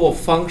really cool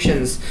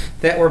functions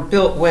that were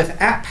built with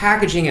app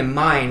packaging in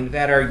mind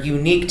that are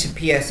unique to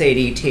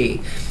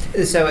PSADT.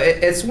 So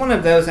it's one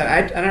of those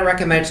that I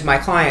recommend to my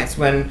clients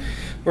when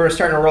we're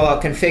starting to roll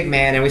out ConfigMan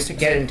and we start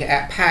getting into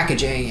app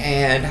packaging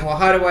and, well,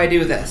 how do I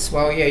do this?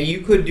 Well, yeah, you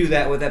could do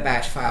that with a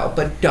batch file,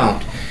 but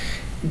don't.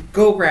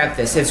 Go grab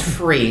this. It's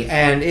free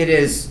and it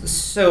is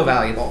so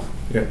valuable.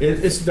 Yeah,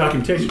 it's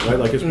documentation, right?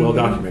 Like it's well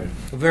documented.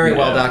 Very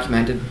well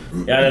documented.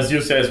 Yeah, and as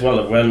you say as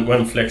well, when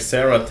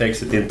Flexera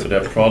takes it into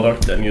their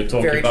product, and you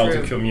talk Very about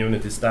true. the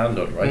community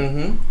standard, right?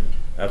 Mm-hmm.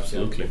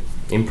 Absolutely.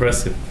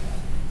 Impressive.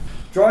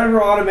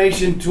 Driver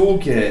Automation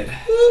Toolkit. Sorry,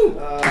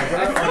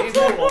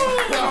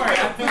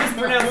 I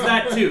mispronounced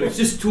that too. It's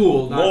just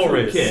tool, not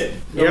Morris. toolkit.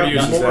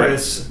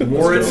 Yeah,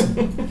 Morris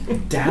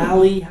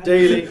Daly.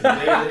 Daily.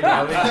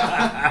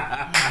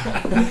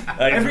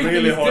 It's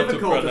really Everything's hard to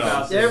difficult about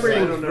pronounce. this.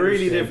 Everything's I don't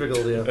really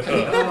understand.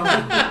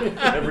 difficult,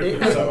 yeah.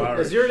 Everything's so hard.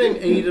 Is your name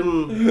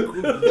Aidan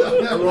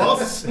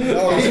Ross?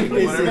 No,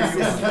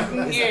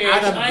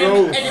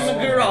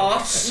 Adam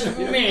Gross,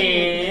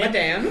 man.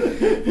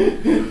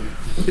 Madame.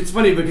 It's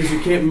funny because you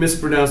can't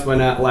mispronounce my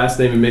last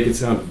name and make it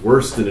sound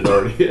worse than it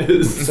already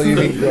is. So you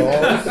mean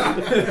Gross?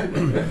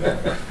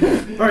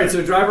 All right,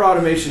 so Driver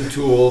Automation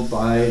Tool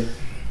by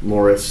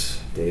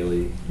Morris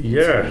Daly.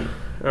 Yeah.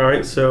 All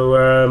right.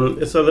 So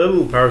it's a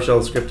little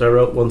PowerShell script I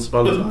wrote once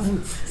upon a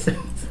time.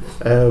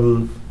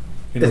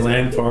 In a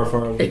land far,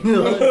 far away. In a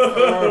land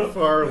far,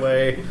 far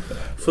away,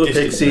 full of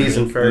pixies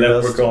and fairy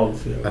dust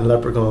Leprechauns. Yeah. and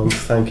leprechauns.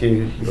 Thank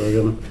you,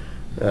 Jorgen.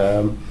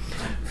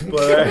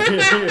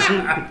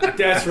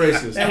 That's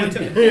racist.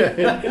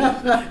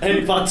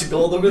 Any pots of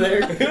gold over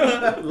there?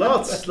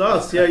 Lots.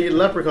 Yeah, you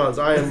leprechauns.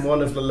 I am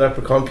one of the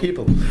leprechaun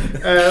people.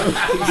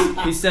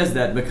 He says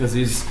that because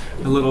he's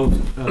a little.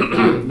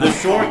 The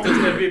short is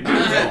the big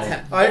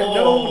No.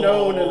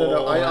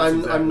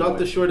 I'm not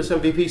the shortest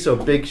MVP. So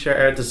big shout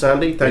out to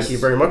Sandy. Thank you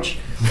very much.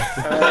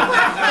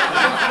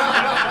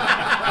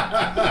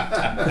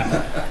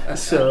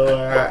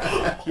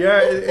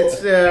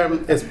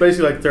 It's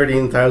basically like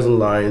 13,000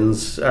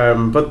 lines,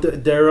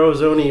 but there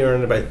was only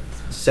around about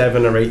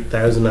 7,000 or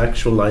 8,000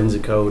 actual lines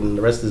of code, and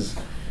the rest is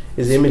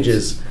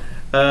images.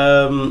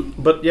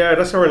 But yeah,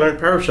 that's how I learned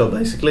PowerShell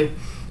basically.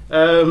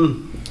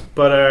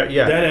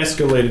 Yeah, That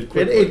escalated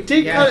quickly. it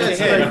did Yeah. kind of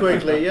escalate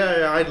quickly.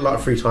 Yeah, I had a lot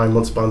of free time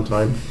once upon a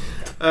time.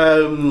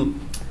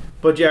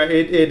 But yeah,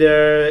 it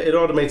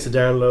automates the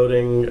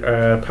downloading,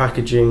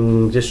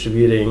 packaging,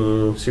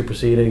 distributing,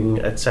 superseding,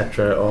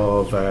 etc.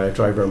 of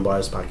driver and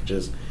BIOS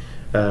packages.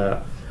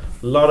 A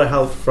lot of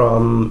help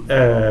from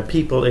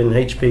people in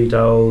HP,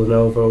 Dell,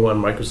 Lenovo,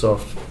 and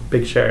Microsoft.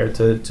 Big shout out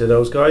to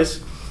those guys.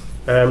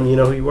 You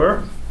know who you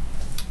were.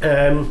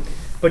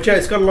 But yeah,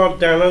 it's got a lot of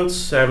downloads.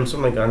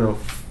 Something like, I don't know,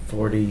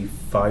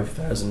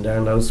 45,000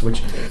 downloads,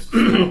 which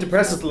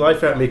depresses the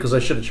life out of me because I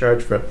should have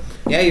charged for it.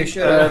 Yeah, you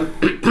should.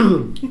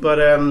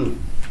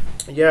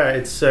 Yeah,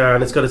 it's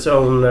got its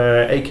own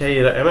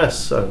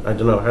aka.ms. I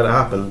don't know how that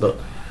happened, but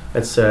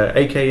it's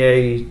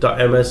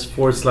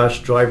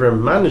aka.ms/driver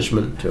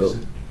management tool.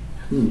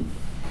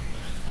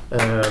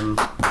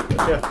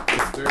 Yeah,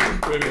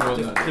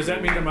 Does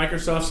that mean that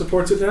Microsoft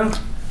supports it now?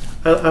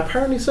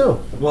 apparently so.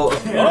 Well,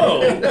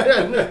 Oh!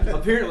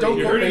 apparently, Don't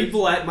your worry.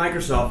 people at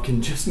Microsoft can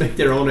just make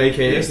their own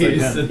AKS. You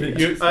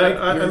I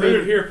heard mean-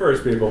 it here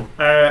first, people.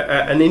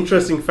 An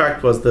interesting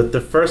fact was that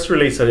the first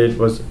release I did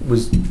was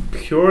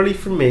purely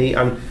for me,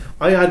 and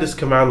I had this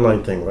command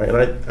line thing,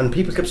 right? And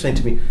people kept saying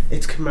to me,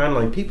 "It's command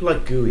line. People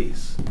like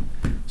GUIs."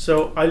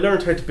 So I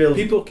learned how to build.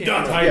 People can't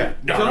Yeah.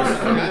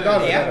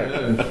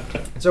 Yeah.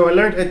 So I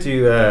learned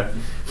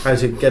how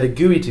to get a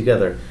GUI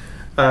together,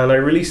 and I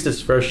released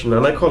this version,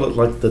 and I call it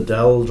like the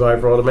Dell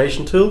Driver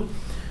Automation Tool.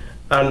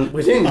 And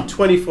within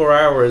 24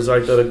 hours, I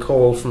got a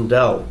call from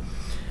Dell,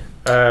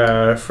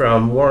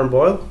 from Warren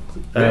Boyle.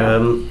 Oh, I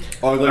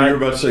thought you were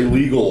about to say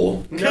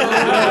legal. But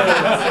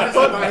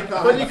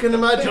you can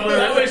imagine No,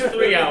 that was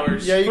 3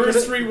 hours. Yeah, you First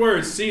can, 3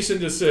 words: cease and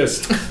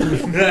desist.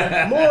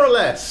 more or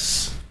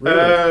less.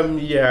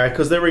 Yeah,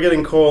 because they were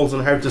getting calls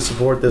on how to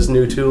support this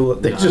new tool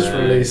that they just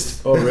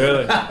released. Oh,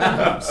 really?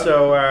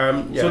 So,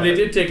 yeah. So they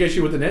did take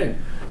issue with the name.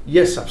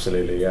 Yes,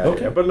 absolutely. Yeah.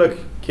 Okay. Yeah. But look,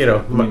 you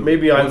know,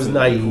 maybe I was Cool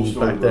naive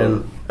story, back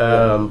then.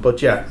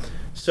 But yeah,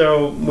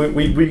 so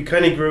we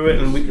kind of grew it,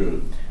 and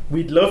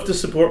we'd love to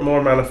support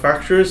more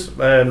manufacturers.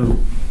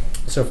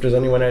 So if there's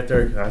anyone out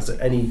there who has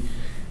any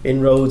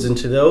inroads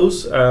into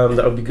those,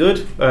 that would be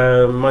good.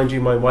 Mind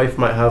you, my wife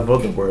might have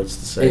other words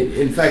to say.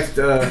 In fact,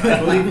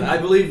 I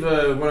believe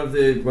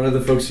one of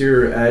the folks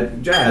here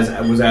at Jazz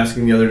was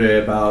asking the other day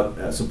about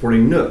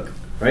supporting Nook,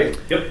 right?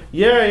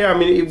 Yeah. I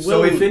mean, it will.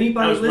 So if anybody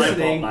That was my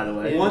listening fault, by the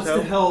way. wants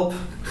to help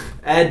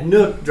add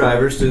Nook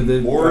drivers to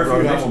the Or if you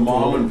have a automation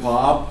mom tool, and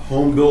pop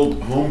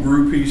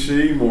homebrew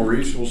PC,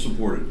 Maurice will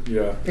support it.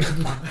 Yeah.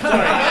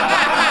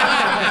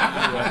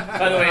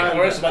 By the way,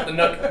 Morris, about the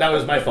Nook, that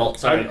was my fault.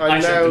 Sorry. I'm I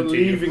now sent them to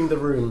you. leaving the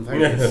room.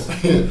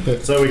 Thank you.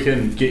 So we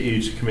can get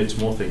you to commit to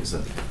more things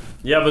then.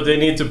 Yeah, but they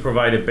need to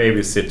provide a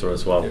babysitter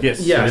as well. Yes.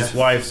 So his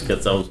wife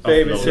gets out.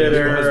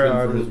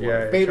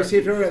 Babysitter,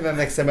 Babysitter and an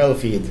XML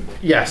feed.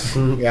 Yes,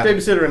 Yeah.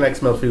 babysitter and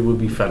XML feed would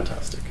be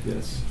fantastic.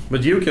 yes.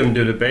 But you can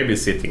do the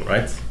babysitting,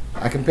 right?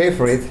 I can pay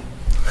for it.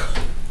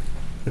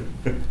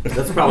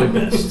 That's probably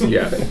best.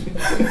 Yeah.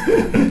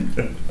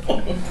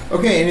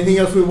 Okay, anything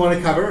else we want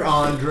to cover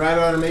on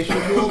Driver Automation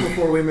Tool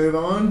before we move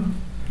on?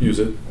 Use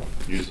it.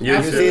 It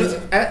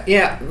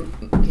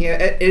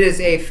is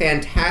a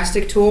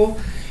fantastic tool.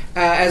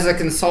 As a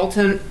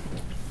consultant,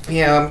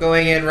 I'm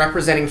going in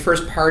representing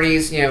first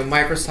parties,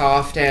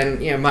 Microsoft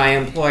and my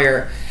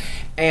employer,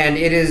 And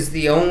it is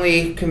the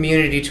only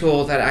community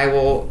tool that I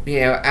will,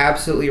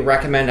 absolutely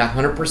recommend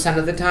 100%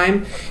 of the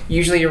time.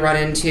 Usually you run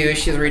into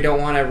issues where you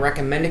don't want to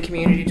recommend a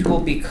community tool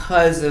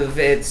because of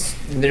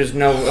there's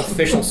no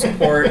official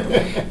support,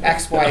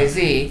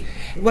 XYZ.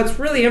 What's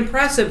really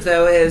impressive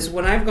though is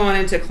when I've gone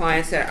into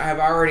clients that I've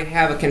already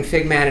have a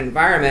ConfigMan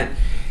environment,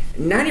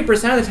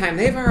 90% of the time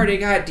they've already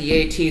got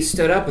DAT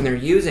stood up and they're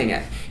using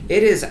it.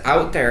 It is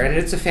out there and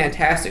it's a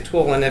fantastic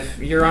tool, and if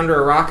you're under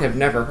a rock and have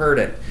never heard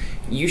it,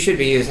 you should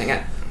be using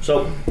it.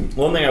 So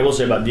one thing I will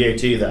say about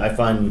DAT that I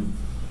find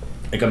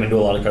coming to a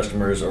lot of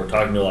customers or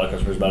talking to a lot of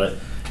customers about it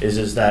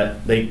is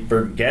that they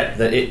forget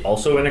that it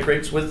also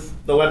integrates with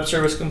the web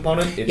service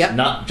component. It's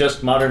not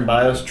just modern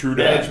BIOS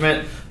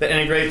management that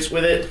integrates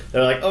with it.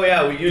 They're like, oh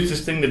yeah, we use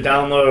this thing to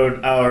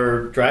download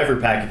our driver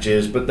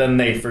packages, but then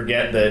they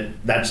forget that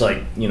that's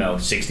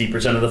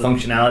 60% of the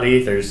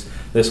functionality. There's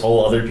this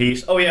whole other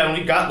piece. Oh yeah, when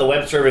we got the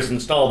web service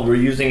installed, we're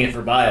using it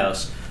for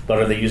BIOS. But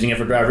are they using it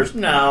for drivers?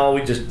 No,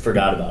 we just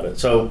forgot about it.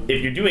 So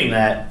if you're doing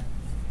that,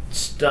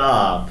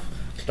 stop.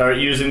 Start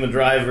using the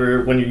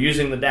driver. When you're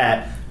using the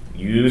DAT,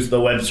 use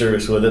the web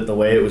service with it the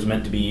way it was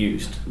meant to be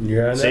used.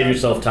 Yeah, save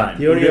yourself time.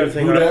 The only other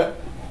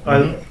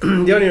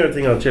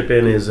thing I'll chip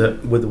in is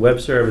that with the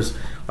web service,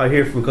 I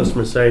hear from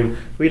customers saying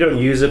we don't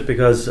use it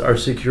because our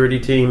security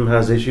team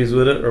has issues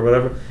with it or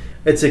whatever.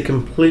 It's a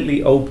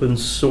completely open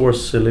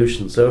source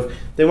solution. So if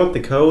they want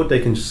the code, they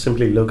can just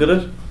simply look at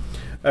it.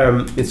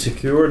 It's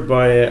secured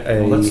by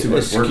a. Well, that's too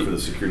much work for the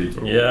security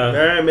team.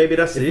 Yeah. Maybe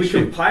that's the issue. If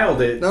we compiled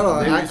it,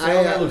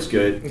 that looks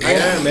good.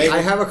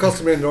 I have a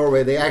customer in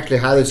Norway. They actually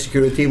had a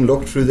security team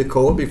look through the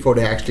code before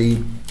they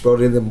actually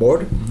brought in the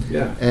board.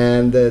 Yeah.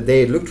 And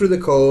they look through the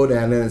code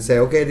and then say,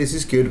 okay, this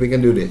is good. We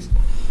can do this.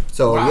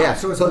 So wow,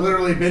 so it's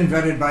literally been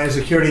vetted by a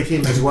security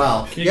team as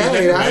well. Yeah,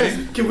 it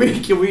has. Can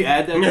we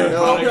add that?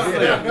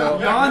 No.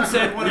 Jan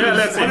said one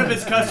of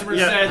his customers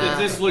said that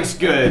this looks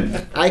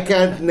good. I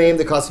can't name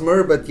the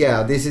customer, but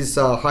yeah, this is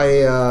a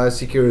high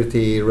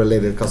security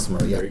related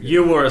customer. Yeah.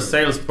 You were a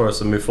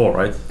salesperson before,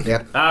 right?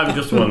 Yeah. I'm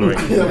just wondering.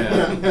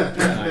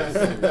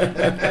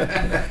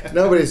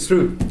 No, but it's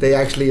true. They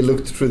actually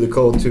looked through the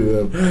code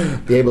to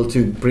be able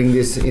to bring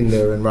this in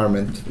their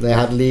environment. They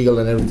had legal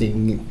and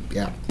everything.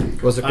 Yeah,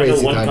 it was a crazy I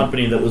know one time.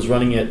 company that was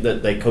running it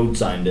that they code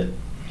signed it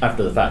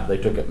after the fact. They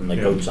took it and they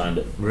code signed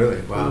it. Really?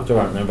 Wow. To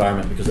run an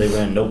environment because they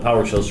ran no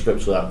PowerShell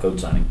scripts without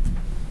code signing.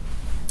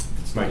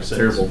 It's like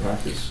terrible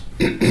practice.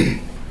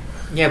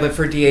 Yeah, but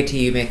for DAT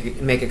you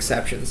make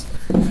exceptions.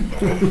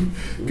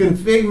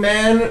 Config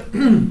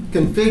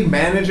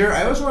manager.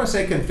 I always want to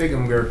say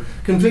config.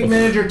 Config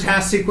manager,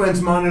 task sequence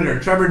monitor.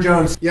 Trevor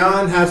Jones.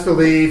 Jan has to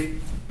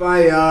leave.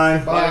 Bye,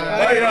 Jan.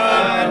 Bye,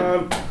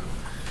 Jan.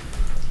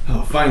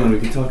 Oh, finally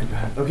we can talk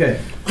about it. Okay.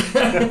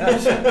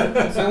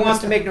 So he wants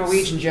to make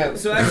Norwegian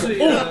jokes. So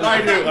actually,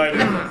 I do.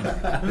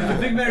 The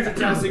Config Manager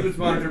Task Sequence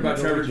Monitor by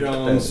Trevor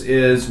Jones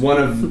is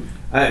one of.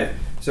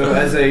 So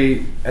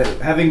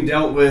having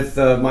dealt with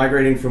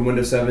migrating from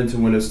Windows 7 to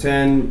Windows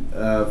 10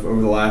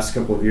 over the last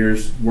couple of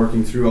years,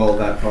 working through all of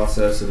that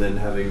process, and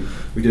then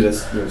we did a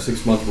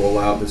 6-month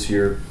rollout this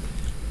year.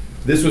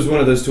 This was one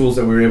of those tools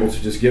that we were able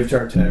to just give to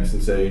our techs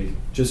and say,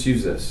 just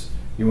use this.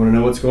 You want to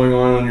know what's going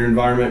on your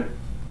environment?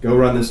 Go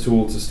run this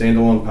tool. It's a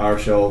standalone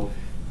PowerShell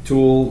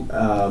tool,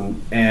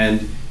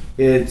 and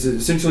it's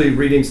essentially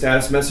reading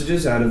status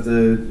messages out of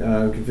the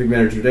Config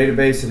Manager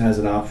database. It has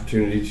an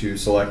opportunity to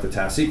select the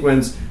task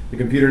sequence, the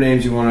computer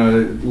names you want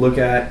to look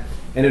at,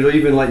 and it'll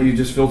even let you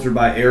just filter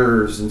by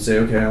errors and say,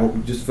 okay, I'll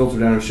just filter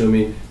down and show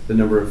me the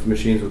number of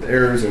machines with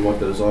errors and what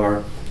those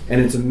are.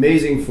 And it's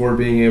amazing for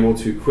being able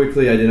to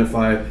quickly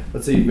identify,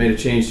 let's say you've made a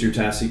change to your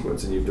task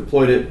sequence and you've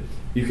deployed it.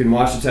 You can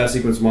watch the task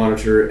sequence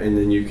monitor, and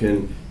then you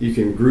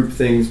can group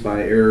things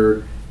by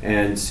error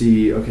and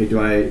see, okay, did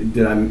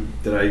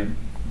I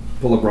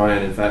pull a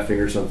Brian and fat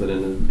finger something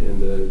in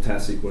the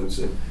task sequence,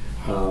 and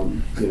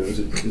is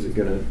it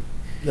gonna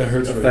that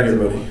hurts right here,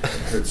 buddy. It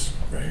hurts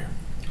right here.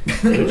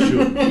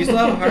 You still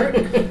have a heart?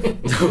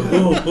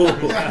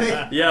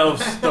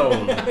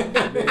 Yellowstone.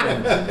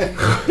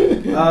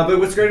 But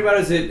what's great about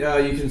it is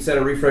you can set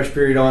a refresh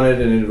period on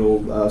it, and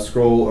it'll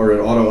scroll or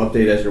it'll auto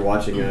update as you're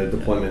watching a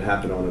deployment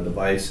happen on a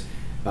device.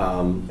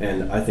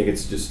 And I think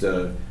it's just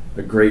a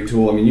great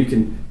tool. I mean, you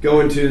can go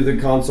into the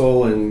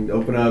console and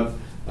open up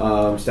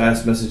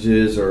status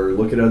messages or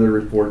look at other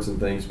reports and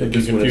things. But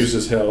get confused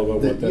as hell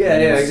about what that means.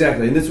 Yeah,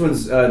 exactly. And this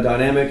one's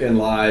dynamic and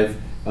live,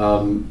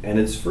 and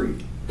it's free.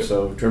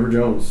 So Trevor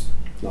Jones,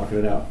 knocking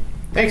it out.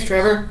 Thanks,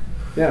 Trevor.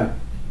 Yeah.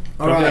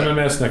 All right.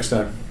 MMS next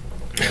time.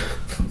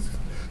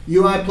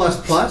 UI++,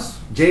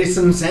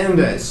 Jason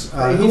Sandez.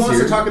 Who wants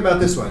to talk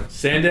about this one?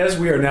 Sandez,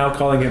 we are now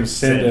calling him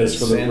Sandez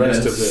for the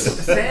rest of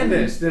this.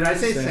 Sandez. Did I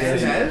say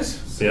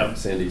Sandez? Yeah.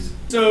 Sandy's.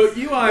 So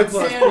UI++.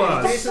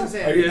 Jason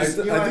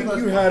Sandez. I think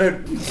you had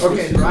it.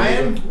 Okay,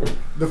 Ryan,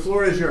 the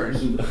floor is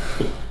yours.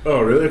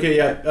 Oh, really? Okay,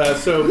 yeah.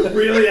 So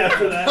Really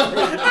after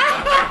that?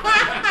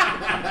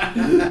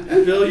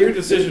 Bill, your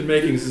decision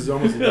making is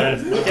almost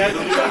last.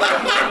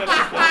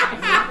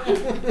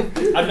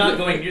 I'm not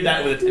going near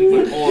that with a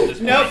 10-foot pole at this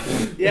point. Nope.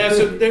 Yeah,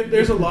 so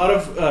there's a lot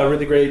of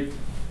really great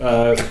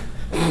front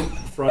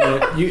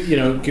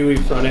end, GUI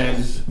front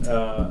ends, and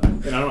I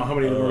don't know how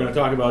many of them we're going to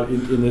talk about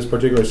in this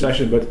particular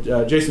session, but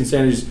Jason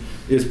Sandys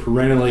is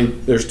perennially,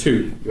 there's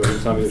two. You already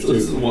told me there's two.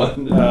 This is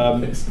one.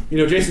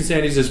 Jason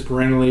Sandys is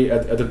perennially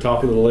at the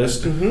top of the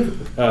list.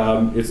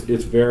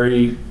 It's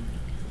very...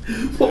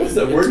 What was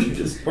that word you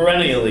just...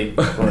 Perennially.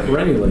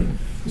 Perennially.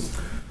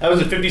 That was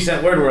a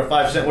 50-cent word where a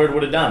 5-cent word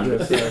would have done.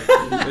 Yes,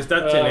 Is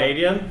that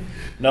Canadian?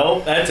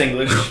 No, that's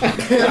English.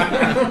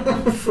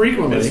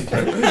 frequently.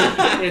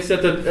 It's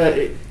at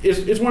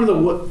it's one of the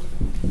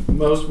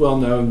most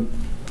well-known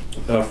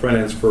front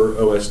ends for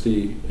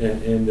OSD,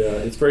 and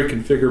it's very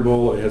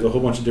configurable. It has a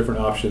whole bunch of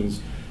different options.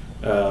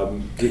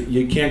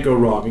 You can't go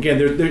wrong. Again,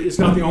 it's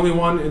not the only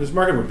one in this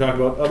market. We're talking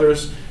about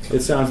others, it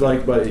sounds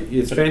like, but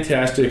it's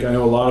fantastic. I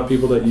know a lot of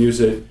people that use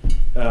it.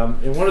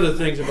 And one of the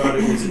things about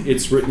it is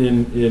it's written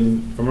in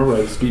if I remember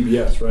right, it's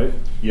VBS, right?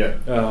 Yeah.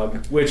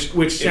 Which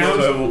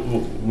sounds...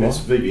 It's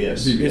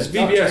VBS. It's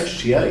VBS.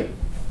 HTA.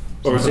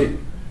 Or is it...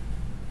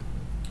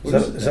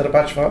 Is that a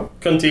batch file?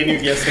 Continue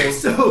guessing.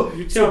 So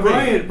tell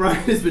me.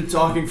 Brian has been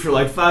talking for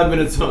like 5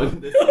 minutes on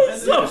this.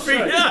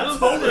 Something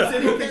else.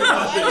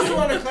 I just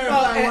want to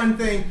clarify one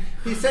thing.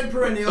 He said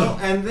perennial,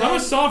 and then I'm a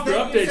software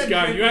then updates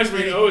guy. You asked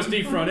me an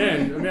OSD front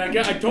end. I mean,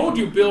 I told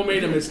you Bill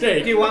made a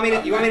mistake. Do you want me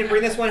to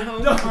bring this one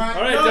home? All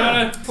right,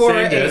 Donna. For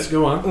Sanders,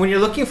 go on. When you're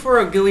looking for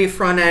a GUI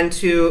front end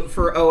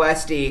for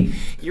OSD,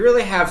 you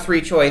really have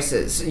three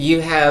choices.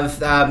 You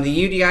have the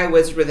UDI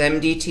wizard with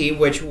MDT,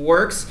 which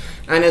works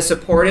and is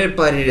supported,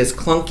 but it is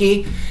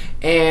clunky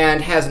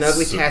and has an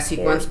ugly task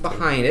sequence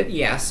behind it.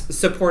 Yes,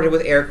 supported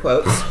with air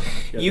quotes.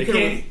 They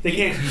can't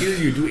hear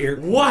you do air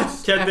quotes. What?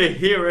 Can they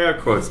hear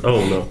air quotes? Oh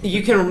no.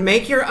 You can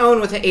make your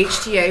own with the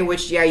HTA,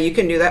 which you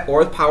can do that, or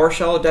with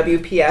PowerShell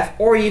WPF,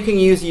 or you can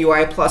use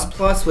UI++,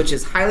 which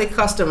is highly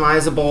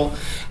customizable,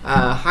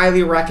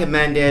 highly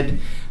recommended,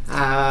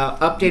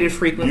 updated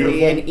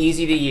frequently, and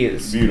easy to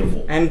use.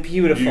 Beautiful. And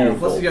beautiful.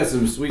 Plus, you got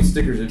some sweet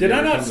stickers. if Did you I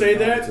ever not come say to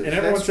that? conferences. And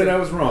everyone That's said true. I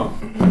was wrong.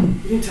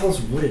 You didn't tell us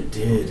what it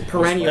did.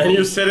 Perennial. And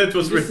you said it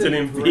was You written said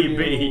in perennial.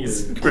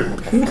 VBs.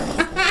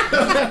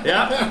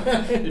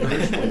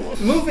 Yeah.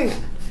 Moving.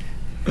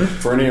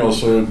 Perennial,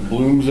 so it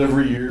blooms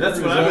every year. That's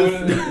Is what I that was.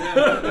 it?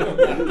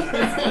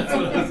 That's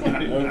what I was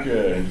getting.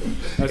 Okay.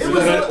 That's It it.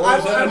 was Or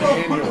is that an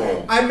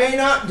annual? I may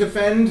not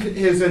defend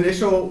his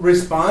initial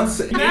response.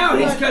 Now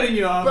he's cutting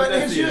you off. But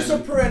that's his the use end.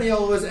 of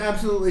perennial was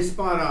absolutely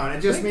spot on. It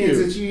just Thank means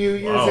you. that you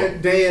use Wow.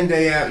 it day in,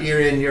 day out, year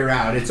in, year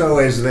out. It's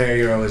always there.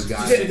 You're always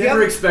got You it.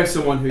 never expect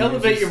someone who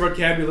Elevate uses, your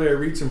vocabulary.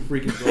 Read some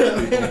freaking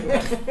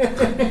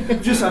books, people.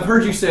 Just I've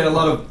heard you say a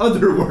lot of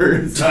other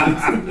words.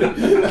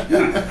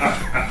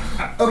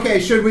 Okay,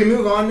 should we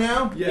move on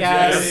now?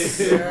 Yes.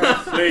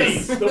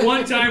 Please. The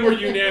one time we're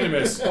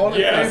unanimous. All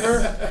in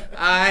favor?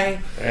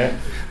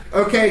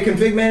 Okay,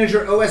 config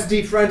manager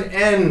OSD front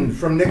end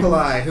from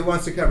Nikolai. Who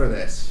wants to cover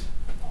this?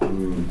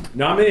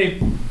 Not me.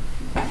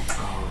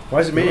 Why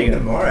is it me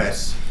again?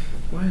 Morris.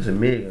 Why is it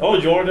me again? Oh,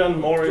 Jordan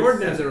Morris.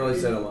 Jordan hasn't really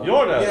said a lot.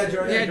 Jordan. Yeah,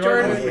 Jordan. Yeah,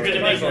 Jordan. We're going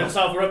to make a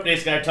software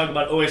updates guy talk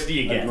about OSD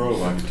I again.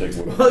 drove, I could take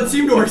one. Well, it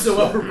seemed to work so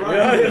well for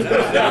Brian.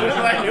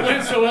 It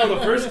went so well the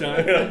first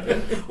time.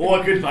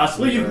 What could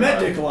possibly Well, you've go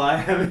met wrong? Nikolai,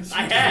 haven't you?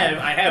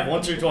 I have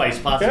once or twice,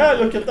 possibly. Yeah,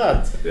 look at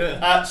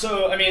that.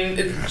 So, I mean,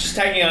 just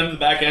tagging on to the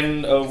back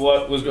end of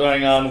what was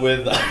going on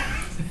with.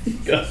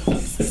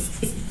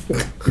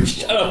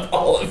 Shut up,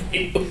 all of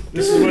you.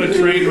 This is what a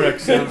train wreck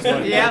sounds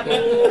like. Yep.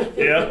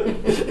 Yeah.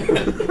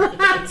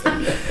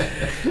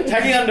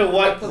 Tagging on to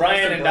what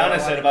Ryan and Donna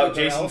said about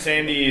Jason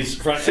Sandy's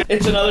front end,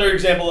 it's another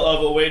example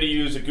of a way to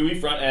use a GUI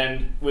front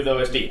end with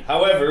OSD.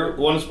 However,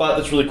 one spot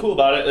that's really cool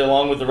about it,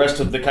 along with the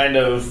rest of the kind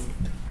of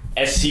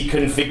SC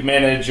config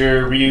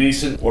manager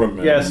release, What a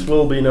man. Yes,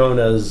 will be known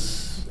as.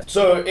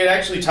 so it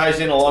actually ties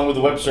in along with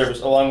the web service,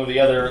 along with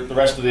the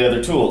rest of the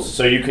other tools.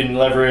 So you can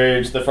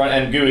leverage the front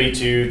end GUI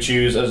to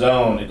choose a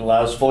zone. It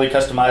allows fully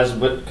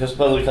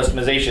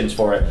customizations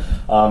for it.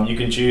 You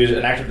can choose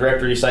an Active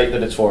Directory site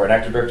that it's for, an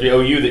Active Directory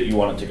OU that you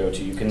want it to go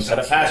to. You can set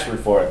a password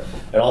for it.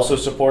 It also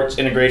supports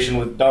integration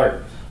with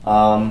Dart.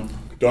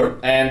 Dart?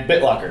 And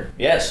BitLocker.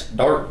 Yes,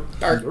 Dart.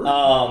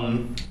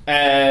 The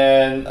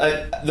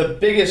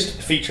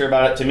biggest feature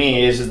about it to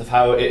me is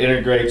how it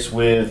integrates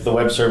with the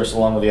web service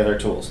along with the other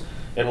tools.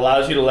 It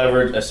allows you to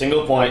leverage a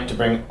single point to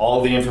bring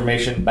all the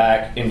information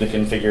back into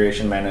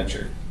Configuration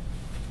Manager.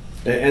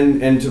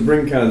 And to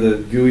bring kind of the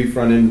GUI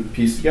front end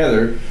piece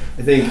together,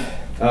 I think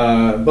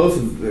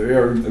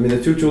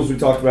the two tools we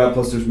talked about,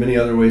 plus there's many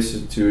other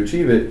ways to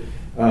achieve it.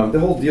 The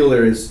whole deal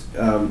there is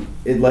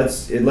it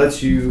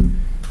lets you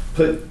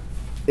put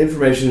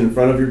information in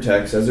front of your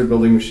techs as they're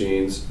building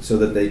machines so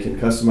that they can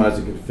customize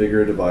and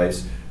configure a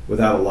device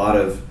without a lot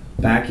of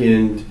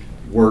back-end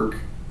work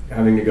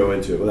having to go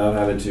into it, without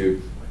having to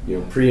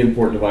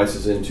pre-import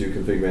devices into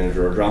Config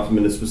Manager or drop them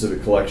into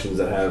specific collections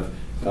that have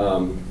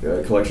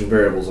collection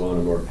variables on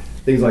them or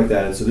things like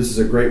that. And so this is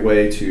a great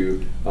way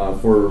to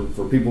for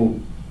people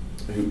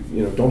who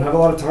don't have a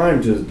lot of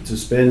time to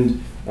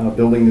spend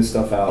building this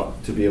stuff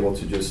out to be able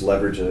to just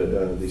leverage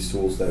these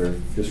tools that are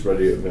just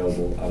ready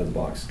available out of the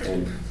box.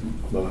 And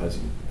Mo has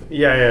them.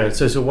 Yeah.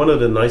 So one of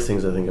the nice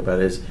things I think about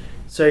it is,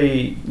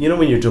 say,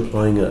 when you're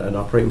deploying an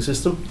operating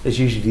system, it's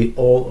usually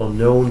all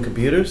unknown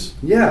computers.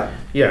 Yeah.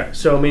 Yeah.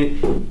 So I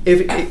mean,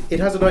 if it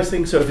has a nice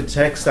thing. So if it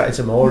detects that it's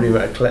already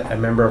a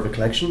member of a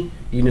collection,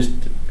 you can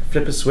just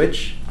flip a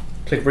switch,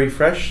 click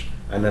refresh,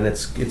 and then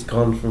it's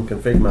gone from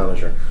config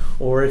manager.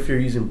 Or if you're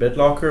using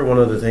BitLocker, one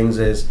of the things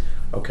is,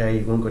 okay,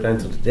 you won't go down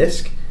to the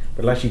disk, but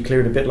it'll actually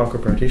clear the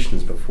BitLocker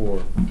partitions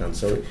before. And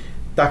so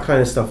that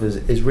kind of stuff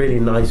is really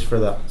nice for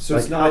that. So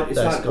it's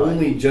not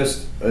only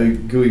just a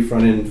GUI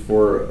front end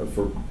for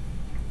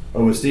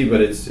OSD,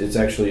 but it's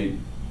actually,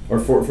 or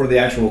for the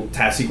actual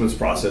task sequence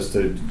process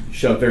to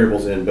shove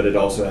variables in, but it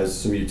also has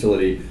some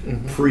utility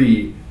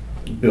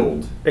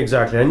pre-build.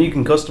 Exactly, and you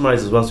can customize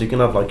as well, so you can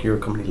have like your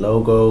company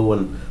logo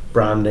and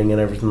branding and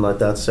everything like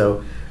that.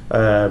 So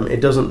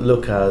it doesn't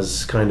look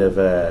as kind of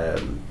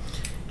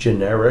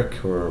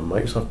generic or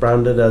Microsoft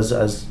branded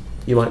as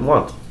you might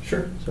want.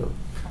 Sure. So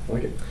I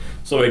like it.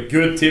 So a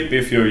good tip,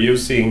 if you're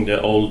using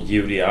the old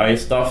UDI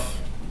stuff,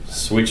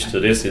 switch to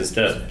this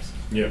instead.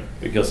 Yeah.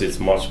 Because it's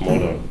much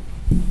modern.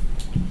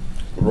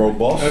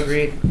 Robust.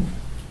 Agreed.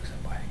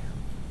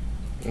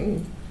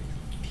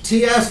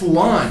 TS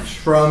Launch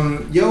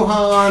from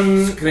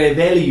Johan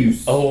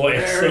Skrevelius. Oh, Very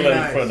excellent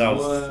nice.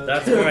 pronounced.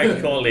 That's my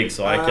colleague,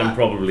 so I can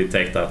probably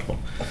take that one.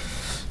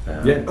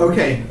 Yeah.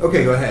 Okay,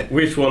 go ahead.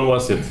 Which one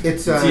was it?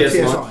 It's TS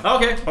TS Launch.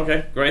 Launch.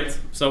 Okay, great.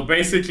 So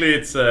basically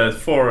it's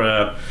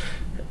for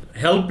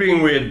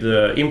helping with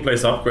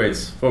in-place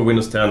upgrades for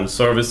Windows 10,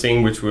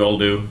 servicing, which we all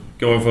do,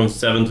 going from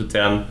 7 to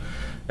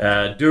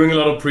 10, doing a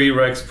lot of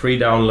prereqs,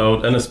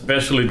 pre-download, and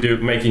especially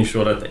making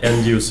sure that the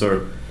end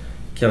user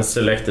can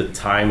select the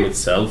time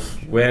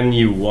itself when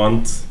you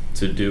want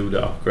to do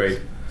the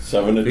upgrade.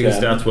 7 to 10. Because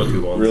that's what we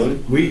want. Really?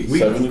 We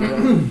 7 to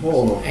 10.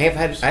 hold on. I've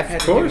had to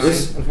do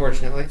course. mine,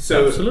 unfortunately.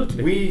 So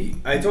Absolutely.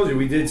 I told you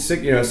we did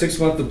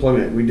 6-month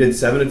deployment. We did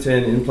 7 to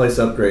 10 in-place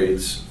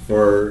upgrades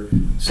for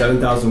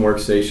 7,000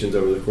 workstations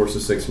over the course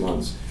of 6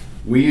 months.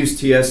 We used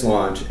TS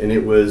Launch, and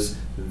it was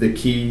the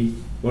key,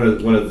 one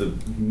of the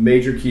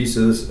major keys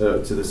to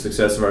the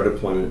success of our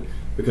deployment,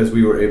 because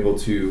we were able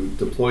to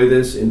deploy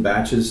this in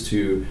batches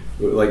to,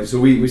 like, so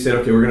we said,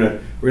 okay, we're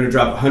gonna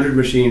drop 100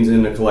 machines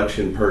in a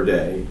collection per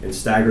day and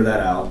stagger that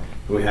out,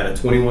 and we had a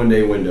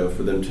 21-day window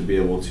for them to be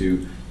able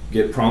to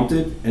get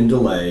prompted and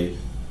delay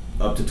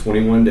up to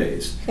 21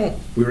 days.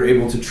 We were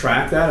able to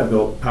track that. I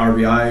built Power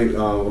BI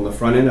on the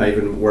front end. I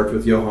even worked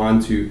with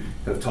Johan to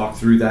kind of talk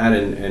through that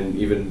and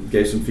even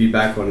gave some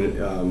feedback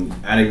on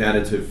adding that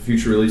into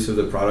future release of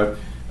the product,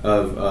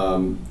 of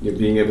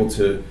being able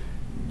to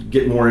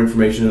get more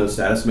information in the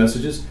status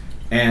messages,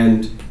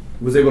 and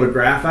was able to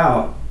graph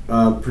out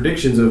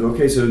predictions of,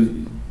 okay, so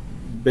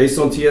based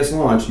on TS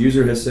Launch,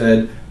 user has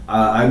said,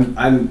 I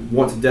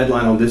want to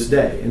deadline on this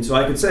day. And so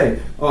I could say,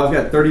 oh, I've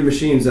got 30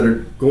 machines that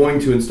are going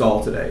to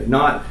install today.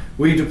 Not,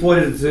 we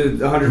deployed it to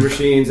 100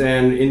 machines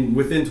and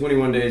within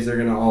 21 days they're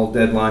going to all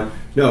deadline.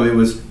 No, it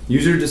was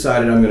user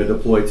decided I'm going to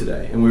deploy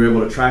today. And we were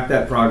able to track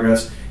that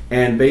progress.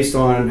 And based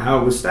on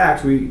how it was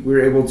stacked, we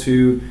were able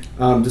to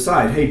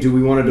decide, hey, do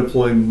we want to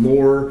deploy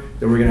more?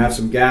 Then we're going to have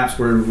some gaps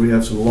where we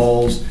have some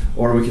lulls,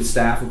 or we could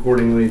staff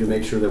accordingly to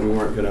make sure that we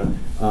weren't going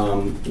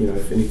to,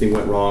 if anything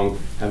went wrong,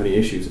 have any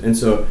issues. And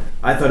so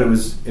I thought it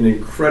was an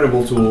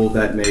incredible tool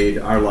that made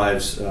our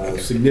lives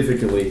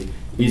significantly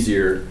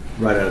easier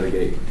right out of the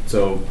gate.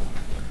 So,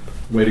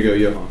 way to go,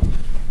 Johan.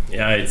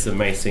 Yeah, it's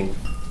amazing.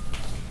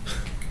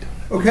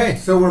 Okay,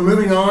 so we're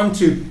moving on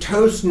to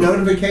Toast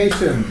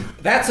Notification.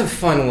 That's a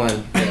fun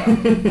one.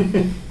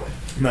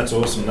 That's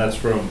awesome. That's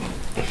from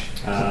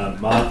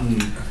Martin.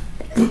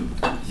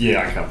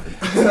 Yeah, I can't.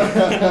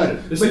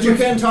 But you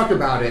can talk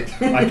about it.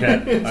 I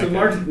can. So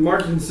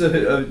Martin's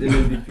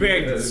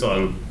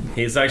Bengtsson.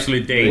 He's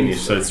actually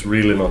Danish, so it's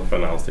really not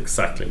pronounced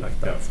exactly like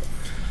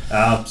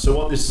that. So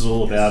what this is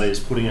all about is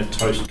putting a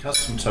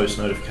custom Toast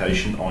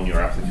notification on your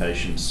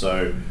application.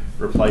 So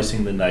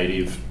replacing the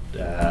native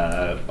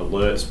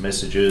alerts,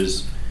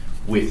 messages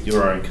with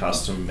your own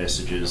custom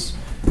messages,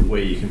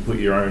 where you can put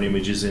your own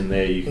images in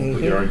there, you can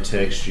put your own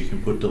text, you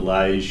can put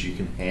delays, you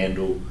can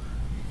handle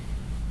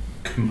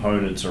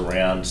components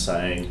around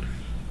saying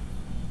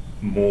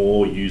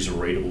more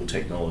user-readable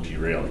technology,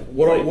 really.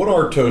 What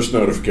are Toast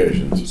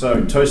notifications?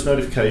 So Toast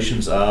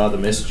notifications are the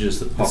messages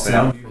that pop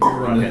out from the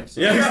right-hand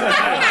side. Yes.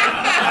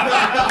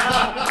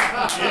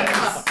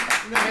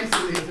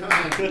 Nicely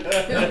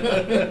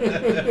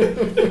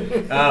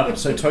done.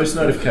 So Toast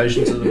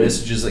notifications are the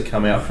messages that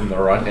come out from the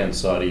right-hand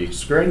side of your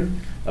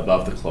screen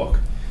above the clock.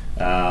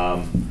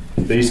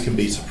 These can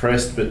be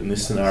suppressed, but in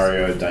this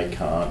scenario they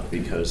can't,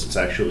 because it's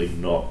actually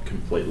not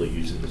completely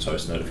using the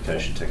Toast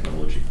notification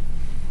technology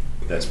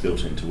that's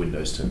built into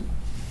Windows 10.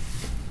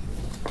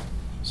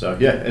 So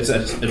yeah, it's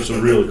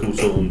a really cool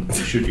tool, and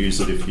you should use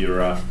it if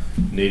you're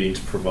needing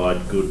to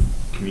provide good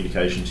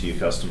communication to your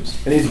customers.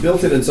 And he's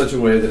built it in such a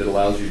way that it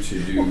allows you to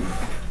do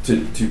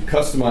to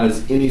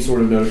customize any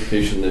sort of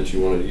notification that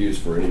you want to use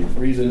for any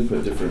reason.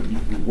 Put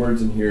different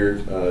words in here,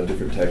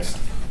 different text,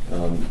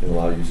 and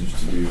allow users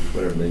to do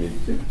whatever they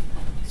need to do.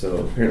 So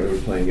apparently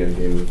we're playing a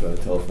game with a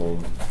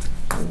telephone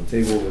on the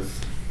table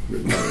with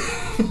written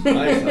down.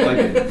 Nice, I like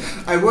it.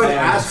 I would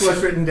ask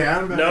what's written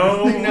down, but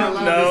No, I'm not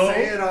allowed to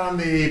say it on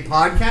the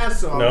podcast,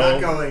 so I'm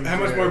not going. How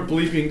much to. more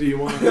bleeping do you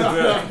want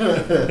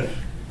to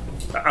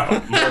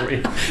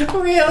Really?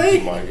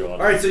 Really? Oh my god. All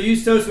right, so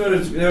use Toast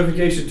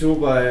Notification Tool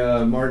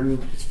by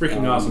Martin. It's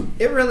freaking awesome.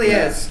 It really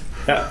is.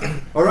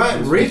 All right,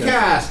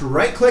 Recast,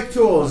 right-click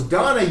tools.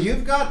 Donna,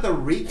 you've got the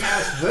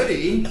Recast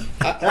hoodie.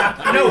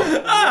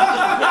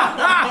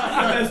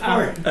 Best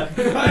part.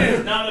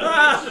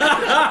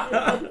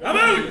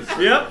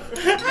 Yep.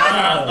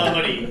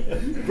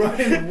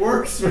 Brian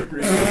works for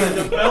Recast, a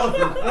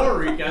developer for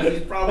Recast.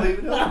 He's probably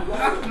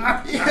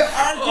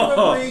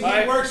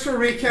Arguably, he works for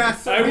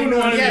Recast. So I wouldn't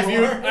want to Yes. be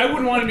viewed. I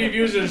wouldn't want to be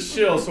viewed as a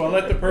shill, so I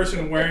let the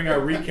person wearing our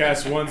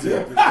Recast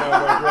onesie describe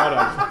our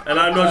product. And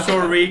I'm not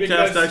sure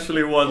Recast Because-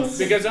 actually wants.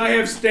 Because I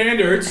have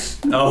standards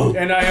Oh.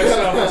 and I have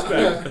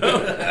self-respect.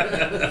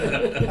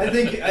 I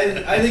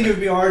think it would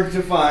be hard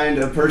to find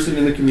a person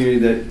in the community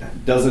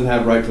that doesn't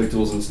have right-click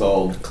tools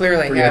installed.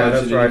 Clearly, pretty yeah. much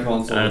That's in any right.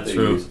 console that That's they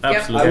true. use.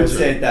 Absolutely. I would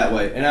say it that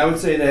way, and I would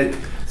say that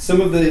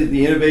some of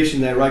the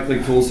innovation that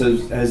right-click tools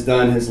has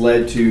done has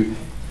led to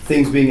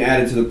things being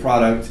added to the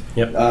product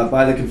Yep.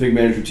 by the config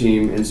manager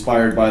team,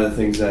 inspired by the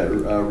things that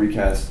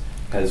Recast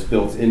has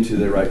built into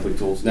their right-click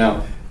tools.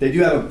 Now they do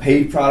have a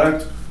paid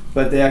product,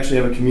 but they actually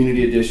have a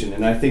community edition,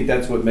 and I think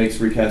that's what makes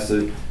Recast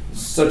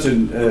such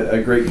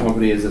a great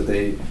company, is that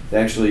they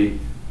actually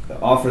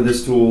offer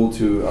this tool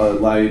to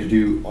allow you to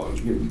do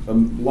a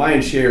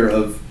lion's share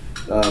of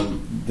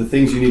the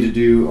things you need to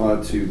do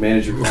to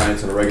manage your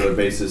clients on a regular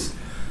basis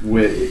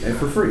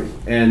for free.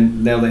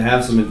 And now they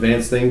have some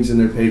advanced things in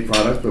their paid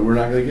product, but we're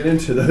not going to get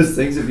into those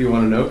things. If you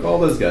want to know, call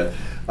those guys.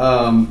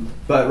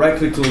 But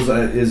right-click tools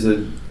is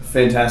a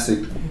fantastic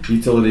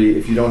utility.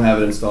 If you don't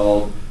have it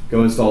installed,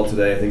 go install it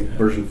today. I think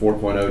version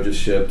 4.0 just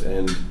shipped,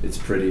 and it's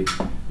pretty.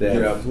 They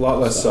have Yeah, a lot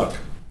less suck.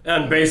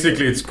 And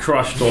basically, it's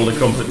crushed all the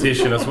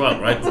competition as well,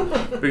 right?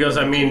 Because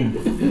I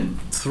mean,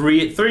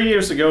 three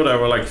years ago there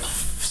were like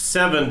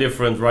 7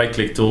 different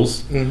right-click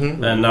tools,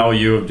 and now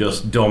you have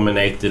just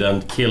dominated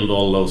and killed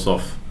all those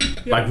off,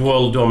 like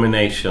world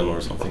domination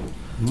or something.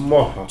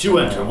 2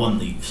 enter, 1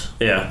 leaves.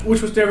 Yeah.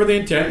 Which was never the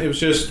intent. It was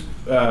just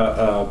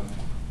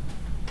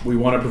we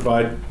want to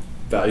provide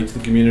value to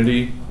the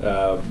community,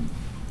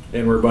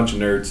 and we're a bunch of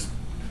nerds.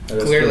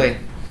 That's Clearly.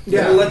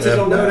 Yeah, Well, let's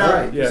no doubt.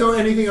 Alright. Yeah. So,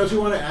 anything else you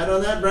want to add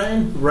on that,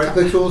 Brian?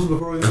 Right-click tools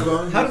before we move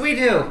on. How did we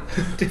do?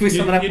 Did we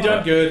sum it up? You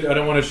done good. I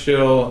don't want to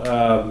shill.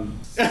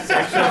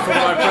 Section for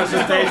my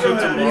presentation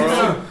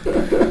tomorrow.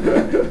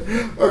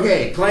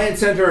 Okay, Client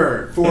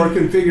Center for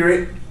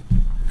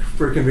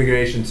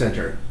Configuration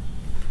Center.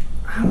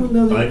 I don't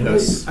know. I think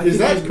that's- Is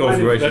that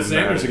Configuration That's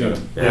Xander's manager.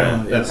 ago.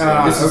 Yeah. That's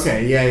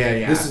okay,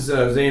 yeah. This is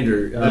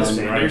Xander. That's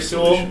Xander's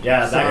tool.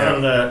 Yeah, that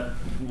from the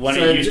when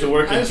So it used to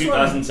work I in just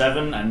wanna-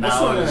 2007, and I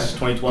just now wanna- it's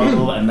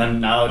 2012, and then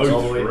now it's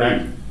all the way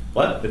back.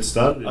 What? It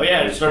started. Oh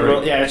yeah, it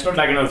started. Yeah, it started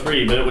back in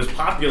 03, but it was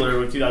popular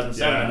with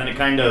 2007, Yeah. and then it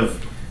kind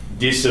of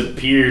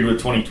disappeared with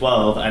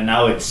 2012, and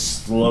now it's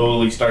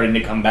slowly starting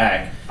to come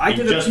back. I He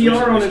did a just PR on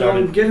recently it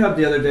started- on GitHub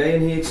the other day,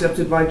 and he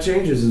accepted my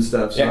changes and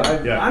stuff. So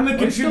Yeah. I'm a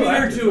it's still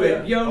contributor active, to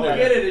it. yeah. Yo, Oh, yeah.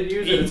 get it and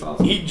use it. It's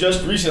awesome. He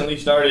just recently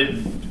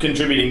started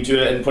contributing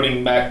to it and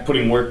putting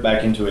work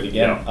back into it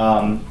again.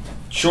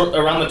 Short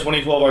around the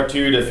 2012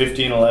 R2 to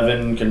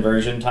 1511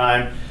 conversion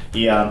time,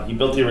 he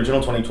built the original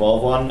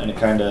 2012 one, and it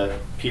kind of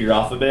petered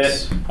off a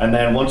bit. And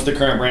then once the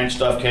current branch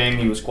stuff came,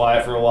 he was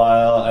quiet for a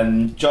while.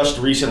 And just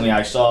recently,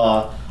 I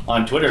saw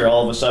on Twitter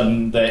all of a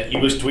sudden that he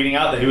was tweeting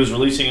out that he was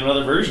releasing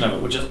another version of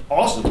it, which is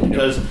awesome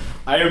because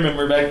I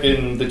remember back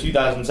in the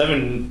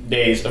 2007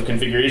 days of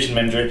Configuration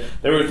Manager,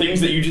 there were things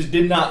that you just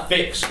did not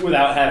fix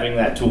without having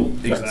that tool.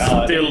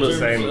 Still in the terms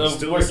same. of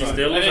Still working on it.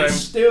 the And it's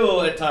same.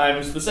 still at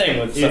times the same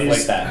with stuff It like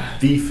is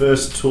that. the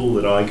first tool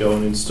that I go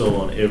and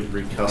install on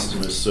every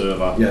customer's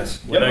server. Yes.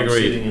 When I'm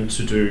Agreed. sitting in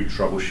to do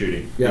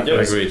troubleshooting. Yeah.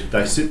 Yep. Agreed.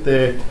 They sit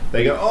there,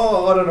 they go,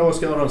 oh, I don't know what's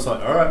going on. It's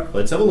like, all right,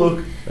 let's have a look.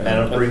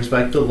 And it brings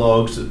back the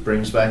logs, it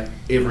brings back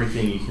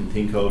everything you can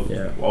think of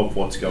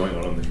what's going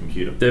on the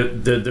computer.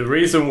 The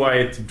reason why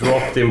it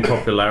dropped in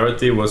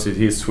popularity was that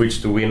he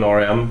switched to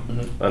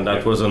WinRM, and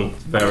that wasn't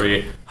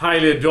very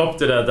highly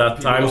adopted at that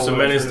time. So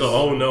many thought,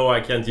 oh no,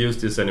 I can't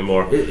use this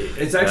anymore.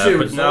 It's actually a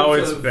but result now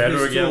it's of better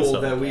his again, tool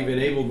so- that we've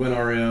enabled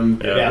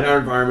WinRM Yeah. in our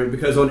environment,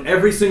 because on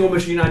every single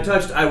machine I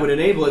touched, I would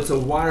enable it. So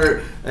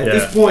wire at Yeah.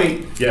 this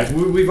point, Yeah.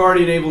 we've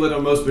already enabled it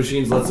on most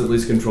machines. Let's at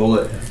least control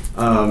it.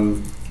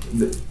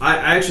 I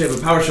actually have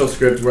a PowerShell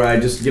script where I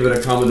just give it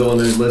a Commodore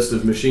list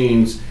of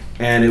machines,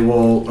 and it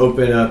will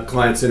open up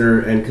Client Center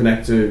and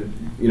connect to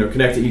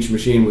connect to each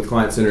machine with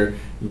Client Center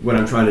when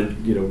I'm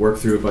trying to work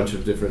through a bunch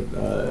of different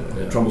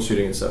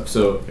troubleshooting and stuff.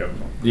 So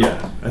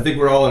yeah, I think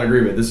we're all in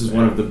agreement. This is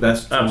one of the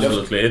best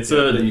Absolutely, it's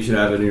that you should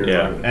have in your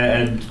environment.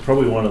 And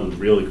probably one of the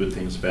really good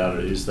things about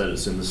it is that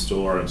it's in the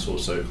store and it's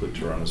also click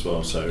to run as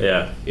well. So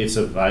it's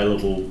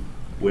available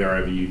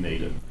wherever you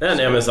need it. And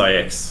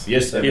MSIX.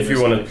 Yes, if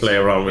you want to play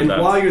around with and that.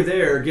 And while you're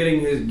there,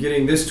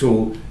 getting this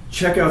tool,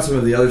 check out some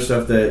of the other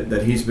stuff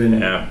that he's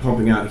been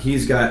pumping out.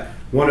 He's got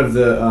one of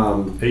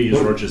the. He is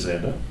Roger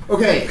Zander.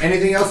 Okay,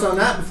 anything else on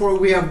that before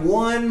we have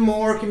one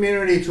more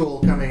community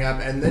tool coming up,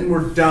 and then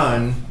we're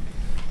done.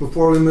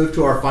 Before we move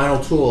to our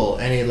final tool,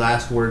 any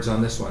last words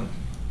on this one?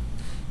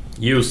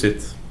 Use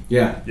it.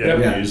 Yeah,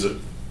 use it.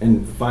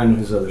 And find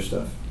his other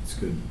stuff. It's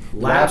good.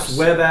 Laps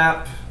web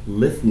app,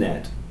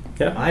 LiftNet.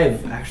 Yeah. I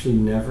have actually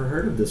never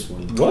heard of this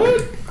one.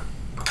 What?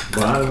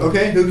 Wow.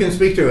 Okay, who can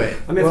speak to it?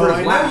 I mean,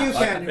 I know you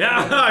can.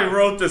 Yeah, I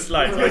wrote the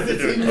slides. Right,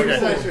 it's in your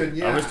session,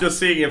 yeah. I was just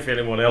seeing if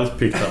anyone else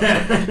picked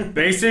up.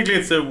 Basically,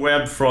 it's a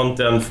web front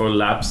end for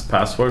lapsed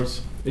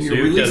passwords. And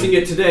you're releasing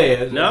it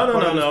today?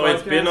 No.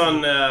 It's been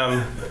on.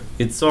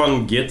 It's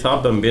on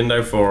GitHub and been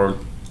there for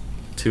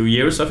 2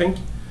 years, I think.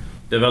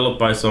 Developed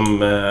by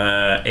some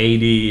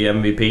 80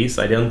 MVPs,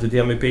 identity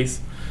MVPs.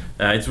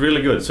 It's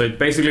really good. So it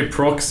basically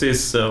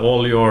proxies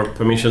all your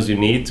permissions you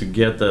need to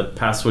get the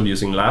password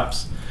using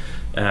Laps.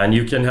 And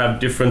you can have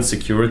different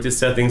security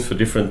settings for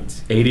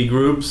different AD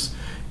groups.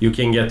 You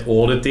can get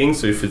auditing,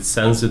 so if it's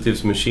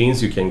sensitive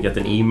machines, you can get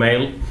an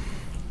email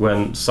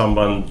when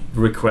someone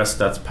requests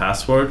that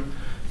password.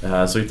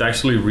 So it's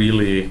actually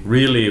really,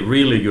 really,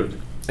 really good.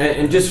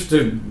 And just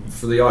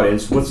for the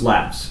audience, what's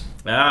Laps?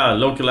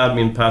 Local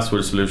admin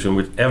password solution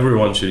which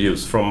everyone should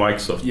use from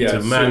Microsoft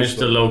to manage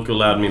the local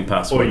admin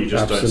password. Or you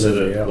just don't set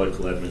a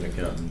local admin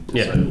account and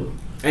disable it.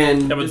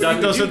 But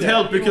that doesn't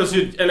help because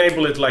you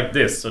enable it like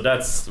this, so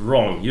that's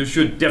wrong. You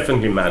should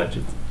definitely manage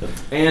it.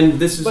 And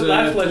this is But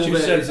Laps lets you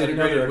that set is another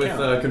integrated with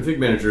account. Config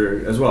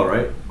Manager as well,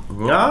 right?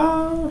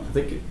 No. I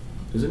think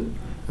isn't it?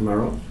 Am I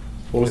wrong?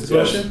 What was the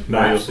question?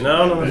 No.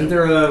 Isn't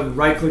there a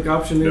right-click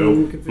option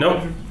in Config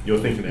Manager? You're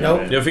thinking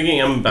You're thinking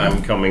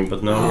MBAM coming,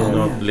 but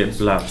not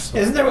Labs.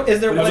 Is there one?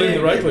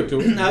 the right click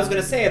tool. I was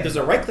going to say if there's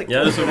a right click.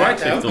 Yeah, there's a right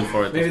click tool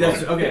for it. Maybe as well.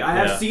 that's okay. I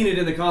have seen it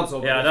in the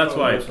console. Yeah, that's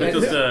why.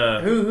 Because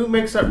Who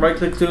makes that right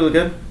click tool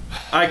again?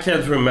 I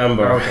can't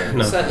remember. Okay.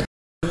 No.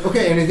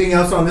 Okay, anything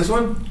else on this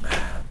one?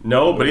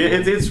 No, but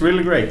it's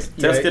really great.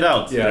 Test it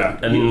out. Yeah.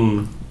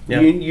 And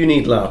You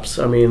need Laps.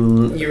 I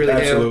mean, You really do.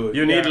 Absolutely.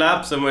 you need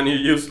Labs, and when you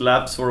use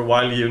Labs for a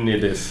while, you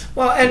need this.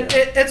 Well, and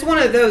it's one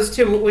of those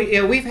too.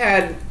 We've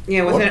had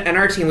within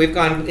our team, we've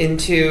gone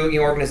into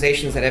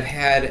organizations that have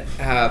had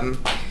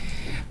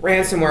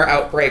ransomware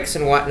outbreaks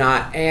and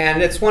whatnot,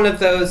 and it's one of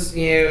those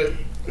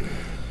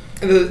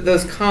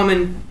those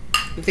common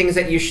things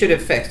that you should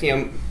have fixed.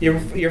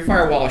 Your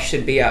firewall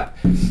should be up,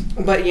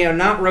 but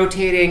not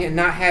rotating and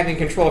not having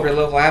control of your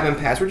local admin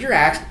password, you're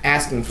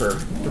asking for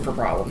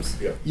problems.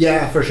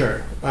 Yeah, for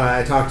sure.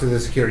 I talked to the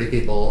security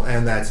people,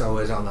 and that's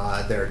always on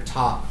their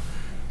top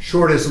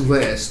shortest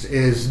list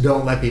is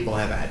don't let people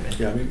have admin.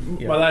 Yeah, I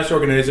mean, my last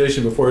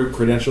organization before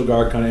Credential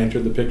Guard kind of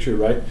entered the picture,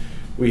 right?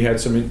 We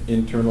had some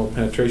internal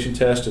penetration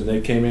tests, and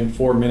they came in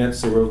 4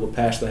 minutes. They were able to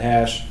pass the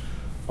hash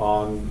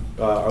on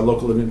our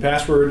local admin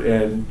password,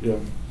 and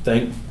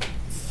thank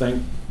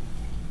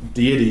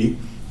deity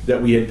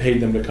that we had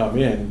paid them to come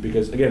in,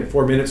 because again,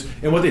 4 minutes.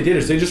 And what they did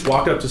is they just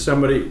walked up to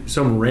somebody,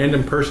 some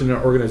random person in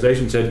our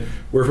organization, said,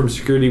 "We're from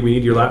security. We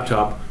need your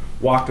laptop."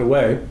 Walked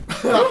away.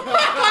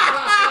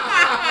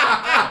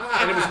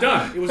 And it was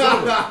done. It was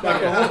over.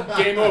 Like the whole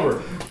game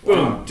over.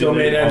 Boom.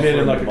 Domain admin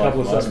in like a couple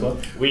of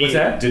seconds. What's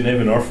that? Didn't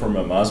even offer him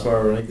a Mars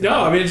bar or anything.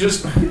 No, I mean, it's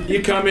just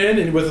you come in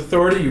and with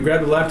authority, you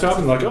grab the laptop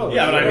and like, oh.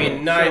 Yeah, but I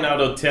mean, 9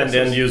 out of 10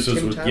 end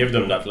users would give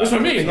them that laptop. That's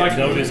what I mean. Like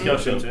no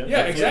discussion.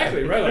 Yeah,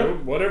 exactly. Right. Like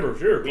whatever.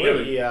 Sure.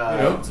 Clearly.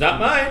 It's not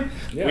mine.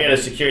 Yeah. We had a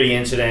security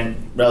incident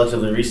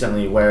relatively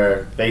recently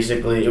where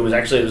basically it was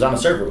on a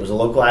server. It was a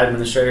local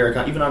administrator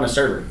account, even on a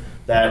server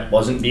that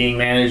wasn't being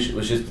managed. It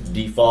was just the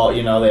default.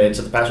 They had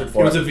set the password for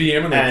it. It was a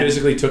VM and they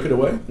physically took it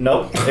away?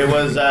 Nope. It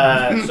was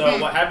so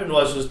what happened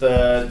was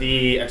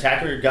the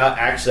attacker got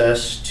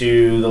access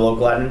to the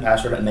local admin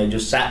password and they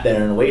just sat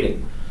there and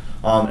waited.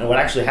 And what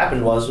actually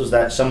happened was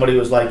that somebody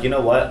was like, you know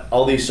what,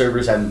 all these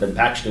servers hadn't been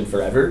patched in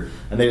forever,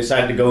 and they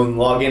decided to go and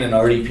log in and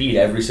RDP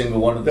every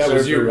single one of the servers. That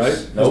was you,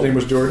 right? Nope. His name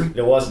was Jordan?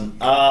 It wasn't.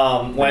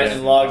 Went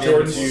and logged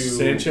Jordan into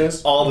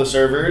Sanchez? all the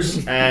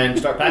servers and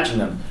start patching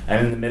them.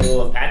 And in the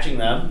middle of patching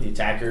them, the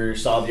attacker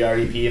saw the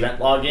RDP event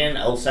login,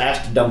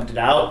 LSAST, dumped it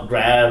out,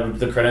 grabbed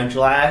the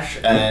credential hash,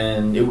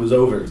 and it was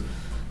over.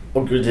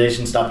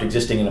 Organization stopped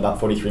existing in about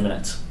 43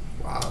 minutes.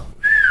 Wow.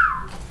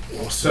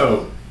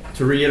 So,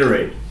 to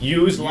reiterate,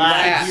 use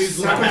Labs. use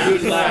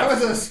Labs. That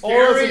was a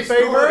scary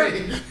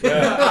story.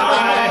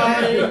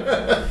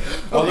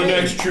 On the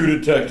next True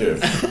Detective.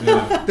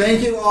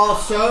 Thank you all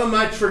so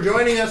much for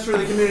joining us for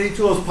the Community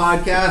Tools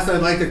podcast.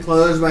 I'd like to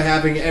close by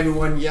having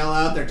everyone yell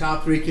out their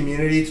top 3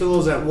 community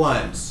tools at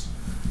once.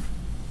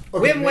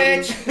 Wim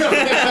winch.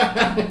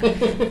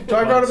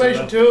 Driver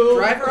automation tool.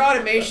 Driver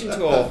automation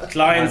tool.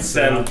 Client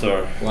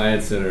center.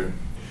 Client center.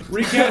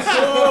 Recast.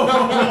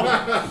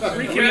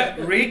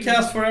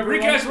 Recast for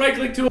everyone. Recast right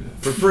click tool.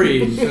 For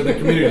free for the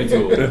community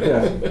tool.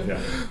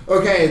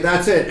 Okay,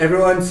 that's it.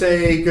 Everyone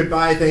say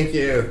goodbye. Thank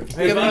you.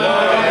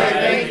 Goodbye.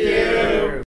 Thank you.